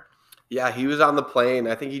Alexander-Walker. Yeah, he was on the plane.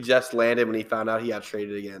 I think he just landed when he found out he got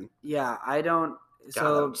traded again. Yeah, I don't.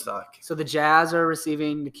 God, that would suck. So the Jazz are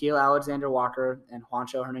receiving Nickeil Alexander-Walker and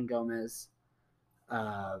Juancho Hernan-Gomez.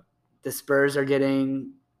 The Spurs are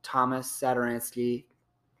getting Thomas Satoransky,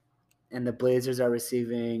 and the Blazers are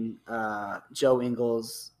receiving Joe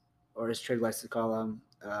Ingles, or as Trig likes to call him,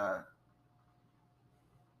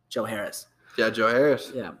 Joe Harris. Yeah, Joe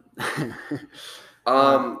Harris. Yeah.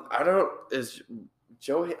 I don't is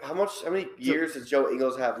Joe. How many years does Joe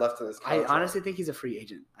Ingles have left in this I contract? honestly think he's a free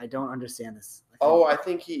agent. I don't understand this. I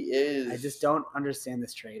think he is. I just don't understand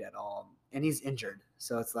this trade at all. And he's injured,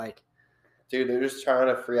 so it's like, dude, they're just trying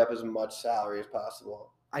to free up as much salary as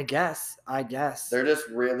possible. I guess. They're just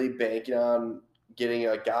really banking on getting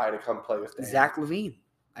a guy to come play with them. Zach LaVine,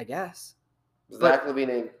 I guess. Zach LaVine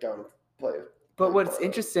ain't going to play. But what's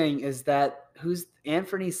interesting is that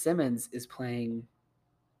Anthony Simmons is playing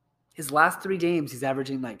his last 3 games. He's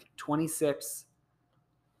averaging like 26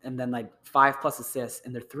 and then like 5+ assists,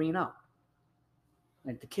 and they're 3-0.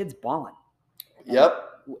 Like the kid's balling. Yep.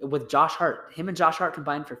 With Josh Hart. Him and Josh Hart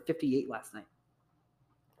combined for 58 last night.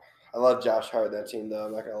 I love Josh Hart, that team, though.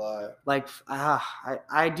 I'm not going to lie. Like,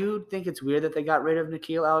 I do think it's weird that they got rid of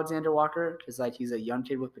Nickeil Alexander-Walker because, like, he's a young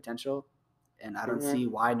kid with potential, and I don't see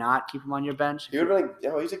why not keep him on your bench. He would have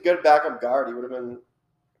been, he's a good backup guard. He would have been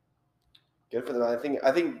good for them. I think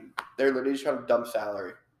they're literally just trying to dump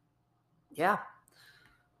salary. Yeah.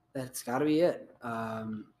 That's got to be it.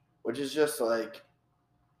 Which is just, like,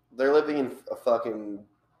 they're living in a fucking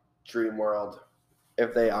dream world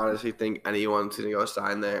if they honestly think anyone's going to go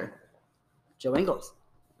sign there. Joe Ingles.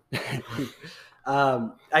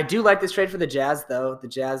 I do like this trade for the Jazz, though. The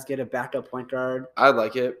Jazz get a backup point guard. I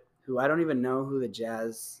like it. Who I don't even know who the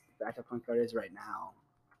Jazz backup point guard is right now.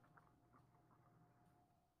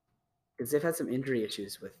 Because they've had some injury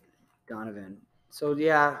issues with Donovan. So,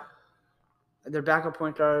 yeah, their backup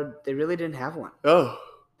point guard, they really didn't have one. Oh.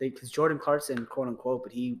 Because Jordan Clarkson, quote unquote,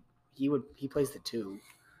 but he plays the 2.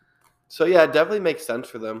 So, yeah, it definitely makes sense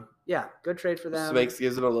for them. Yeah, good trade for them.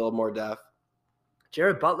 Gives them a little more depth.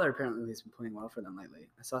 Jared Butler apparently has been playing well for them lately.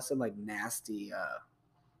 I saw some like nasty.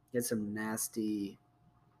 He had some nasty.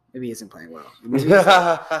 Maybe he isn't playing well. Maybe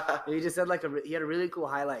he just had like he had a really cool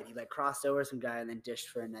highlight. He like crossed over some guy and then dished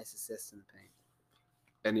for a nice assist in the paint.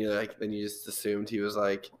 And then you just assumed he was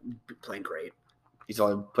like playing great. He's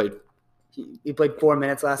only played. He played 4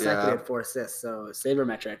 minutes last night, but he had 4 assists. So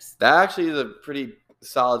sabermetrics. That actually is a pretty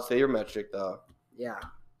solid sabermetric, though. Yeah,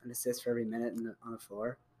 an assist for every minute on the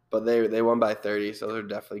floor. But they won by 30, so they're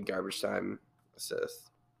definitely garbage time assists.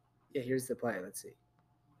 Yeah, here's the play. Let's see.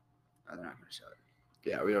 Oh, they're not going to show it.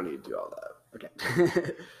 Yeah, we don't need to do all that. Okay.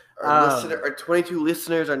 Our 22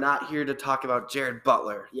 listeners are not here to talk about Jared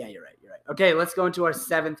Butler. Yeah, you're right. Okay, let's go into our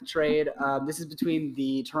 7th trade. This is between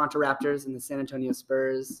the Toronto Raptors and the San Antonio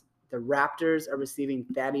Spurs. The Raptors are receiving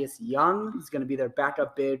Thaddeus Young. He's going to be their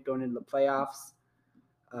backup big going into the playoffs.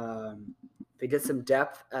 They get some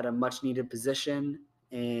depth at a much-needed position,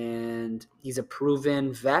 and he's a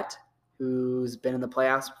proven vet who's been in the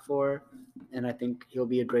playoffs before, and I think he'll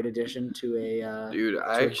be a great addition to a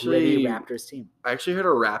gritty Raptors team. I actually heard a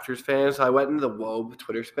Raptors fan, so I went into the Wobe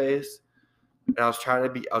Twitter space, and I was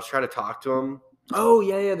trying to talk to him. Oh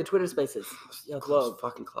yeah, the Twitter Spaces. Yeah, close,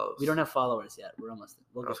 fucking close. We don't have followers yet. We're almost.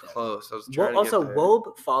 We'll get there. Close. I was trying also, to get there.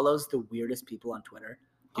 Wobe follows the weirdest people on Twitter.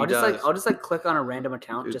 I'll just click on a random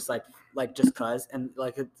account, Dude. just cause, and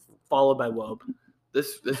like it's followed by Wobe.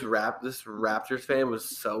 This Raptors fan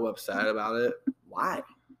was so upset about it. Why?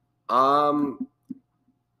 I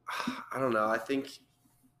don't know. I think.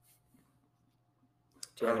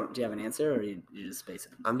 Do you have an answer, or are you just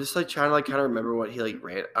spacing? I'm just like trying to kind of remember what he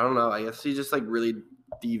ran. I don't know. I guess he just really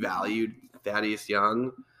devalued Thaddeus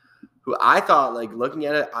Young, who I thought looking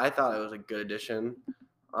at it, I thought it was a good addition.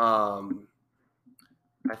 I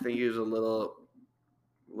think he was a little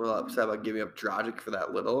upset about giving up Dragic for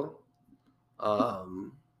that little.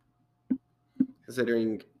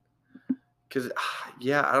 Considering, because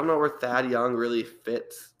I don't know where Thad Young really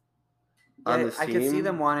fits. On this I team. could see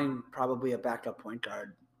them wanting probably a backup point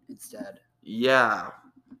guard instead. Yeah.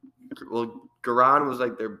 Well, Garan was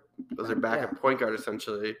their backup point guard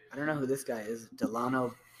essentially. I don't know who this guy is,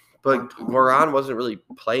 Delano. But Garan wasn't really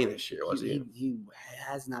playing this year, was he? He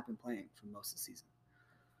has not been playing for most of the season.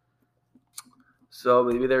 So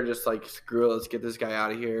maybe they're just screw it, let's get this guy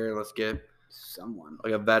out of here and let's get someone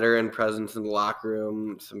a veteran presence in the locker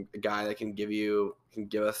room, a guy that can give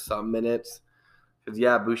us some minutes. Because,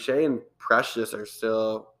 Boucher and Precious are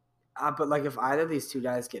still but if either of these two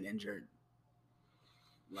guys get injured,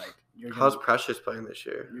 How's Precious playing this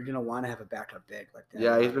year? You're gonna want to have a backup big like that.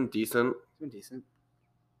 Yeah, he's been decent. He's been decent.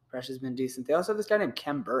 Precious has been decent. They also have this guy named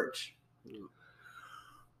Kem Birch,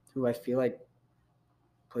 who I feel like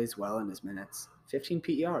plays well in his minutes. 15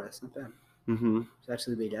 PER, that's not bad. Mm-hmm. It's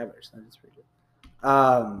actually the league average. So that's pretty good.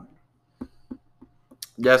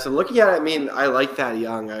 Yeah, so looking at it, I mean, I like Thad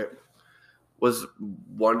Young. I was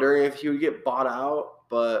wondering if he would get bought out,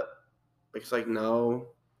 but it's like no.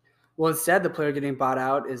 Well, instead, the player getting bought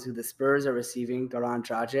out is who the Spurs are receiving, Goran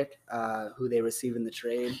Dragic, who they receive in the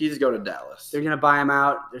trade. He's going to Dallas. They're going to buy him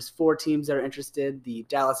out. There's 4 teams that are interested: the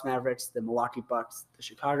Dallas Mavericks, the Milwaukee Bucks, the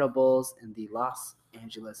Chicago Bulls, and the Los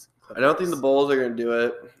Angeles Clippers. I don't think the Bulls are going to do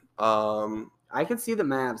it. I can see the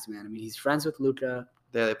Mavs, man. I mean, he's friends with Luka.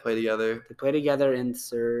 Yeah, they play together. They play together in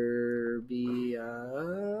Serbia.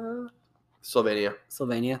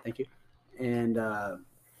 Slovenia. Thank you. And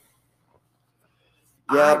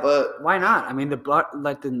but why not? I mean, the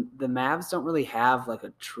Mavs don't really have like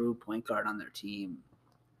a true point guard on their team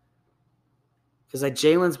because like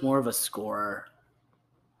Jalen's more of a scorer.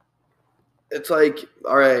 it's like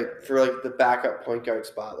all right for like the backup point guard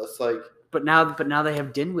spot. Let's like. But now they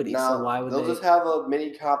have Dinwiddie. So why would they'll just have a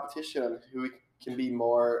mini competition on who can be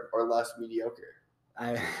more or less mediocre.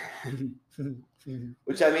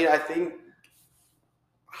 Which I mean, I think.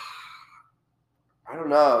 I don't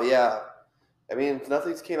know. Yeah. I mean,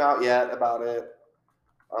 nothing's came out yet about it.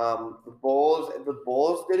 If the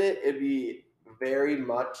Bulls did it, it'd be very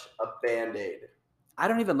much a Band-Aid. I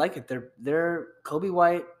don't even like it. They're Kobe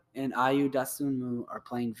White and Ayu Dosunmu are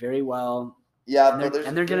playing very well. Yeah,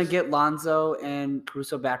 and they're gonna get Lonzo and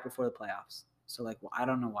Caruso back before the playoffs. So like, well, I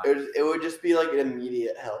don't know why. It would just be like an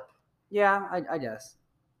immediate help. Yeah, I guess.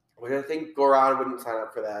 Which I think Goran wouldn't sign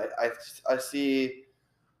up for that. I see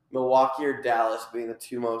Milwaukee or Dallas being the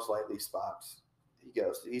 2 most likely spots. He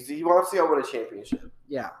wants to go win a championship.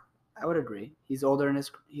 Yeah, I would agree. He's older and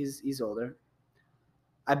he's older.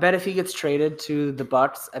 I bet if he gets traded to the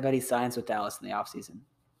Bucks, I bet he signs with Dallas in the offseason.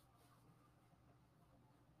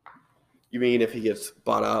 You mean if he gets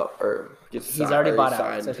bought out or gets signed? He's already bought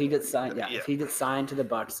signed. out. So if he gets signed, if he gets signed to the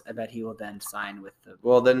Bucks, I bet he will then sign with the.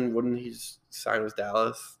 Well, then wouldn't he sign with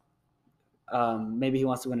Dallas? Maybe he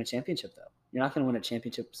wants to win a championship though. You're not going to win a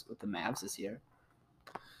championship with the Mavs this year,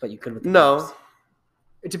 but you could with the Bucks.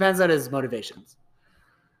 It depends on his motivations.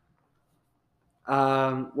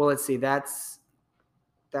 Well, let's see. That's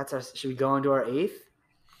our. Should we go into our 8th?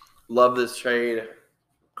 Love this trade.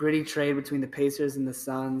 Gritty trade between the Pacers and the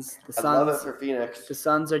Suns. I love it for Phoenix. The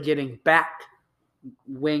Suns are getting back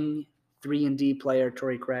wing 3-and-D player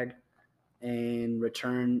Torrey Craig in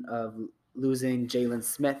return of losing Jalen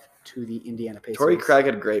Smith to the Indiana Pacers. Torrey Craig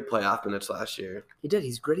had great playoff minutes last year. He did.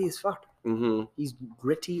 He's gritty as fuck. Mm-hmm. He's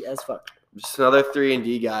gritty as fuck. Just another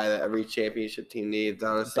 3-and-D guy that every championship team needs,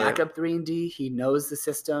 honestly. Backup 3-and-D. He knows the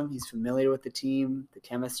system. He's familiar with the team, the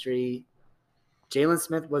chemistry. Jalen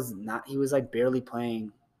Smith was not – he was like barely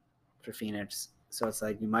playing for Phoenix. So it's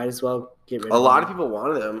like you might as well get rid of him. A lot of people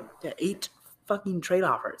wanted him. Yeah, 8 fucking trade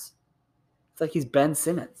offers. It's like he's Ben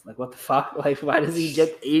Simmons. Like, what the fuck? Like, why does he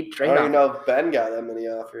get 8 trade offers? I don't even know if Ben got that many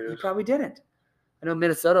offers. He probably didn't. I know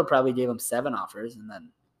Minnesota probably gave him 7 offers, and then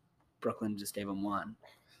Brooklyn just gave him 1.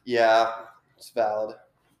 Yeah, it's valid.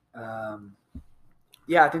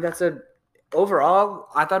 Yeah, I think that's overall,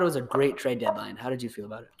 I thought it was a great trade deadline. How did you feel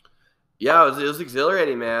about it? Yeah, it was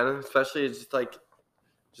exhilarating, man. Especially it's just like,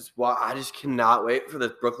 I just cannot wait for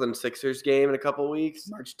the Brooklyn Sixers game in a couple weeks.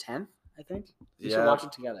 March 10th, I think. We should watch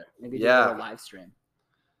it together. Maybe do a live stream.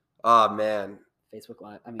 Oh, man. Facebook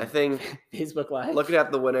Live. I think Facebook Live. Looking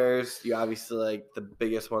at the winners, you obviously like the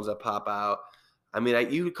biggest ones that pop out. I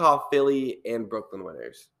mean, you would call Philly and Brooklyn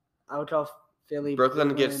winners. I would call Philly.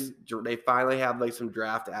 Brooklyn they finally have like some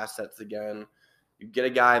draft assets again. You get a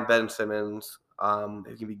guy in Ben Simmons who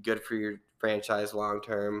can be good for your franchise long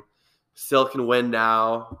term. Still can win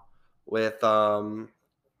now with the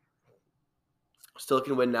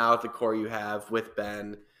core you have with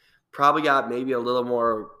Ben. Probably got maybe a little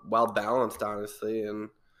more well balanced, honestly, and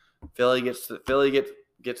Philly gets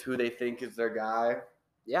who they think is their guy.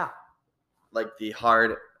 Yeah, like the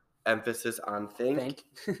hard emphasis on think.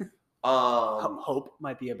 Hope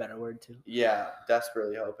might be a better word too. Yeah,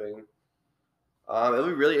 desperately hoping. It'll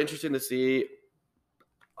be really interesting to see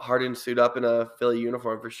Harden suit up in a Philly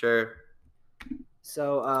uniform for sure.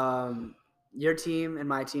 So, your team and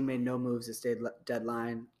my team made no moves this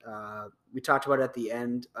deadline. We talked about it at the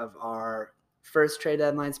end of our first trade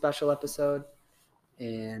deadline special episode.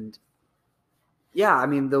 And, yeah, I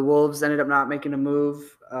mean, the Wolves ended up not making a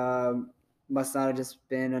move. Must not have just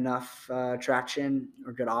been enough traction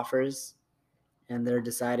or good offers. And they're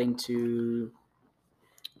deciding to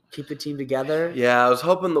keep the team together. Yeah, I was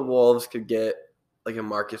hoping the Wolves could get like a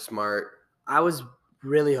Marcus Smart. I was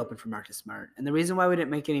really hoping for Marcus Smart. And the reason why we didn't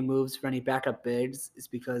make any moves for any backup bigs is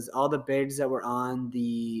because all the bigs that were on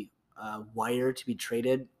the wire to be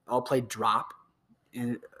traded all played drop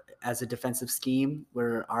as a defensive scheme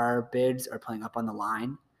where our bigs are playing up on the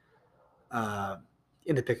line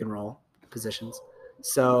in the pick and roll positions.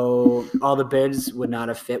 So all the bigs would not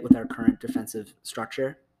have fit with our current defensive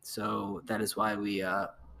structure. So that is why we, at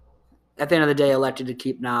the end of the day, elected to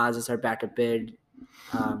keep Nas as our backup big.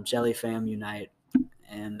 Jelly fam unite.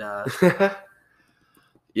 And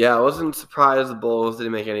yeah, I wasn't surprised the Bulls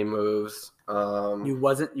didn't make any moves.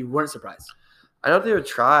 you weren't surprised. I don't think they would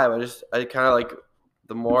try. I kind of like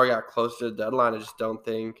the more I got closer to the deadline, I just don't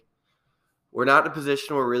think we're not in a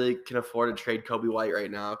position where we really can afford to trade Kobe White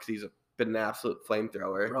right now because he's been an absolute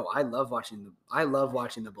flamethrower. Bro, I love watching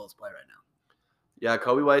the Bulls play right now. Yeah,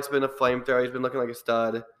 Kobe White's been a flamethrower. He's been looking like a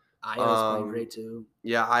stud. Io's playing great too.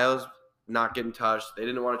 Yeah, Io's not getting touched. They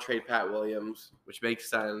didn't want to trade Pat Williams, which makes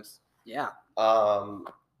sense. Yeah. And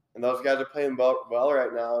those guys are playing well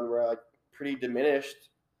right now, and we're like pretty diminished.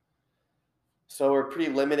 So we're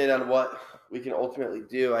pretty limited on what we can ultimately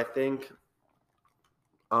do. I think.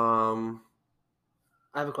 I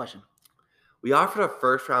have a question. We offered a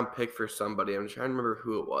first-round pick for somebody. I'm trying to remember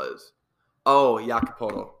who it was. Oh,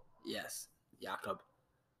 Jakob. Yes, Jakob.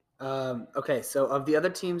 Okay, so of the other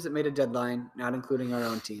teams that made a deadline, not including our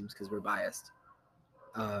own teams because we're biased,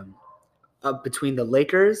 between the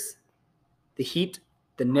Lakers, the Heat,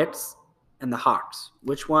 the Knicks, and the Hawks,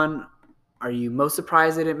 which one are you most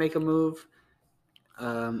surprised they didn't make a move?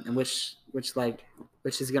 And which is going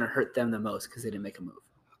to hurt them the most because they didn't make a move?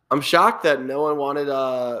 I'm shocked that no one wanted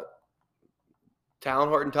Talon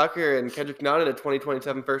Horton-Tucker and Kendrick Nunn in a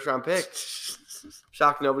 2027 first-round pick.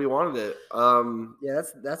 Shocked nobody wanted it. Yeah,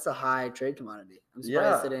 that's a high trade commodity. I'm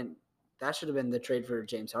surprised they didn't. That should have been the trade for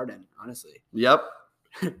James Harden, honestly. Yep.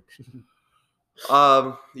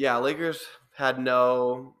 Yeah, Lakers had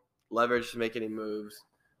no leverage to make any moves.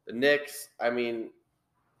 The Knicks, the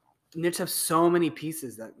Knicks have so many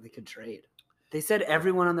pieces that they could trade. They said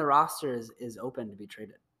everyone on the roster is open to be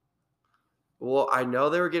traded. Well, I know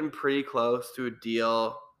they were getting pretty close to a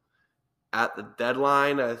deal at the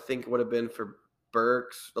deadline. I think it would have been for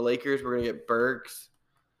Burks. The Lakers were going to get Burks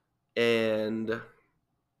and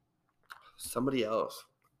somebody else.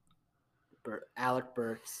 Alec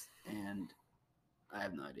Burks, and I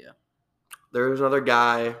have no idea. There was another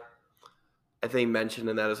guy I think mentioned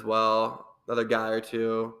in that as well. Another guy or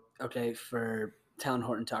two. Okay, for Talon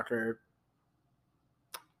Horton-Tucker,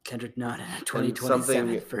 Kendrick Nunn, and a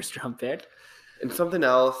 2027 first-round pick. And something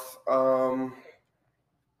else.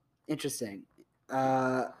 Interesting.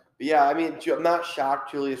 Yeah, I'm not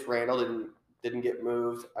shocked Julius Randle didn't get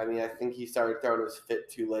moved. I think he started throwing his fit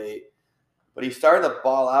too late. But he's starting to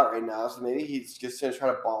ball out right now, so maybe he's just going to try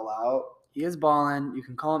to ball out. He is balling. You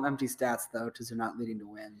can call him empty stats, though, because they're not leading to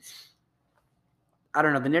wins. I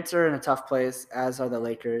don't know. The Knicks are in a tough place, as are the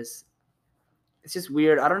Lakers. It's just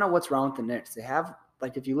weird. I don't know what's wrong with the Knicks. They have,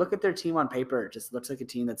 if you look at their team on paper, it just looks like a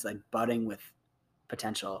team that's, budding with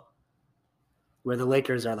potential, where the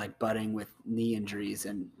Lakers are, budding with knee injuries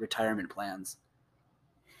and retirement plans.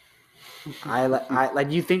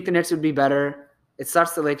 You think the Knicks would be better. It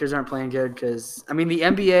sucks the Lakers aren't playing good because, the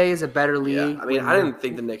NBA is a better league. Yeah, I didn't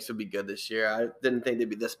think the Knicks would be good this year. I didn't think they'd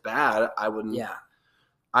be this bad. I wouldn't. Yeah.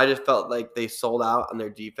 I just felt like they sold out on their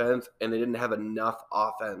defense, and they didn't have enough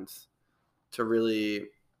offense to really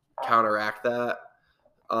counteract that.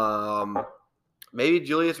 Maybe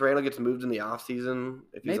Julius Randle gets moved in the offseason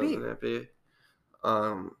if he's unhappy.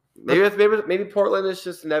 Maybe Portland is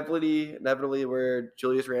just inevitably where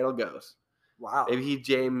Julius Randle goes. Wow. Maybe he's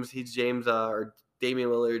James or Damian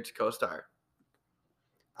Lillard's co-star.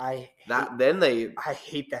 I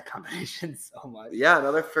hate that combination so much. Yeah,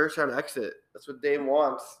 another first-round exit. That's what Dame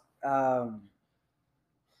wants.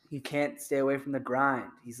 He can't stay away from the grind.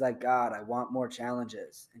 He's like, God, I want more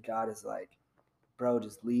challenges. And God is like, bro,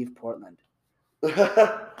 just leave Portland.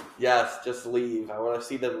 Yes, just leave. I want to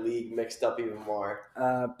see the league mixed up even more.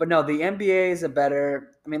 But no, the NBA is a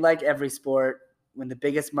better – like every sport, when the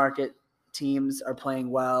biggest market teams are playing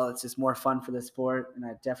well, it's just more fun for the sport. And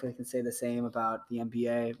I definitely can say the same about the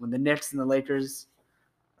NBA. When the Knicks and the Lakers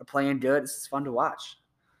are playing good, it's fun to watch.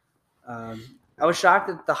 I was shocked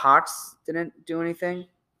that the Hawks didn't do anything.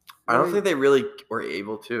 I don't think they really were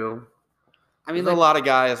able to. There's a lot of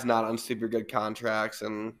guys not on super good contracts.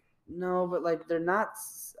 No, but they're not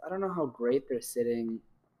 – I don't know how great they're sitting.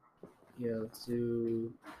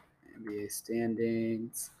 To NBA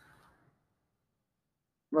standings.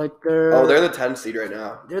 Like they're they're the 10th seed right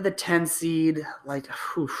now. They're the 10 seed. Like,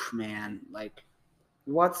 whew, man. Like,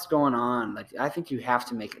 what's going on? Like, I think you have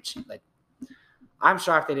to make a change. Like, I'm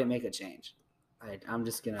shocked they didn't make a change. I'm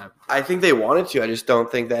just gonna. I think they wanted to. I just don't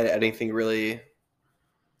think that anything really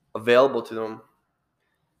available to them.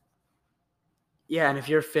 Yeah, and if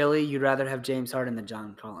you're Philly, you'd rather have James Harden than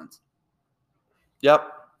John Collins.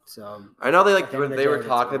 Yep. So I know they at the end of the they day, were that's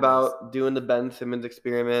talking what it about doing the Ben Simmons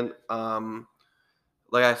experiment.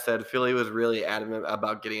 Like I said, Philly was really adamant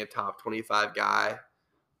about getting a top 25 guy,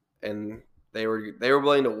 and they were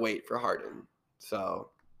willing to wait for Harden. So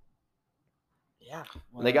Yeah.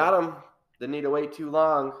 and they got him. Didn't need to wait too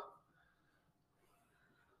long.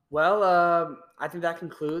 Well, I think that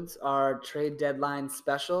concludes our trade deadline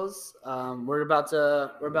specials. We're about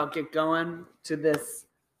to get going to this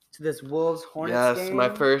Wolves Hornets game. Yes, my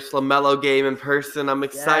first LaMelo game in person. I'm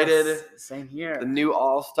excited. Yes, same here. The new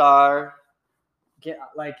All-Star.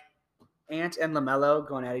 Like Ant and LaMelo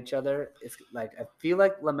going at each other. It's like I feel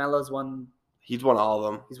like LaMelo's won. He's won all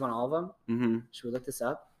of them. He's won all of them. Mm-hmm. Should we look this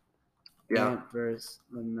up? Yeah. Ant versus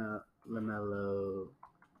LaMelo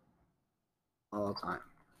all time.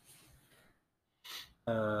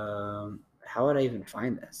 How would I even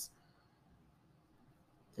find this?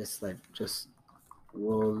 Just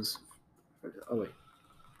Wolves. Oh wait,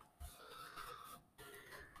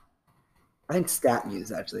 I think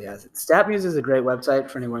StatMuse actually has it. StatMuse is a great website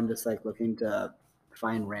for anyone just like looking to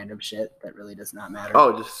find random shit that really does not matter.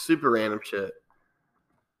 Oh, just super random shit.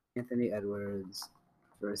 Anthony Edwards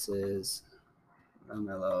versus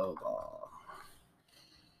LaMelo Ball.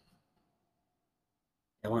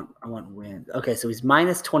 I want wins. Okay, so he's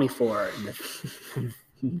minus 24 in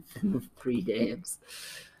the 3 games.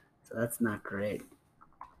 So that's not great.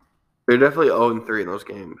 They're definitely 0-3 in those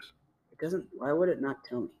games. Why would it not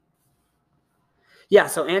tell me? Yeah,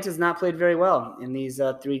 so Ant has not played very well in these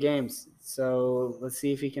 3 games. So let's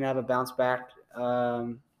see if he can have a bounce back.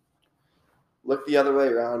 Look the other way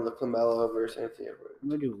around. Look LaMelo versus Anthony Edwards. I'm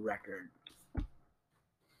going to do record.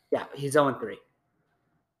 Yeah, he's 0-3.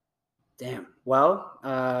 Damn. Well,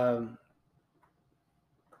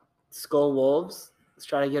 Skull Wolves. Let's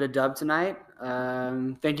try to get a dub tonight.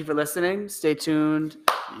 Thank you for listening. Stay tuned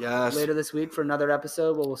Yes. later this week for another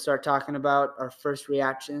episode where we'll start talking about our first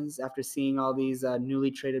reactions after seeing all these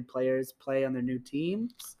newly traded players play on their new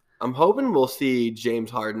teams. I'm hoping we'll see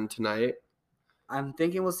James Harden tonight. I'm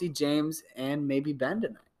thinking we'll see James and maybe Ben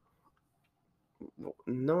tonight.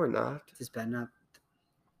 No, we're not. Does Ben not?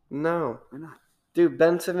 No. Why not? Dude,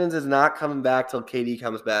 Ben Simmons is not coming back till KD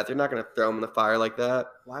comes back. They're not going to throw him in the fire like that.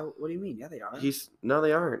 Why? What do you mean? Yeah, they are. No,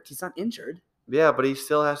 they aren't. He's not injured. Yeah, but he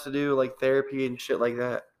still has to do like therapy and shit like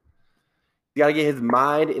that. You got to get his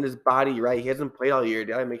mind and his body right. He hasn't played all year. You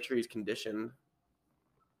got to make sure he's conditioned.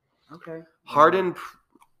 Okay. Harden,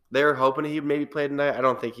 they were hoping he'd maybe play tonight. I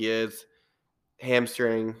don't think he is.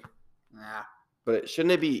 Hamstring. Nah. But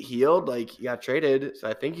shouldn't it be healed? Like, he got traded, so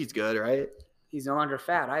I think he's good, right? He's no longer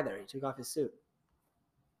fat either. He took off his suit.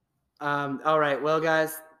 All right. Well,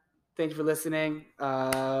 guys, thank you for listening.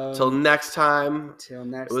 Till next time. Till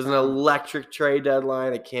next It was time. an electric trade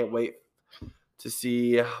deadline. I can't wait to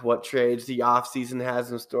see what trades the offseason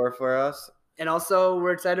has in store for us. And also,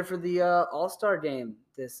 we're excited for the All-Star game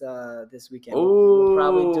this weekend. Ooh. We'll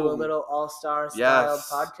probably do a little All-Star style Yes.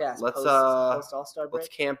 podcast. Let's post All-Star break. let's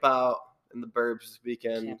camp out in the burbs this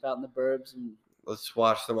weekend. Camp out in the burbs. And Let's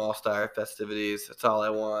watch some All-Star festivities. That's all I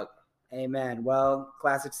want. amen. Well,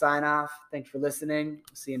 classic sign-off. Thanks for listening.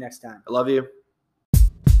 See you next time. I love you.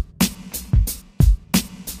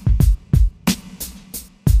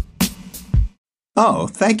 Oh,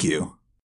 thank you.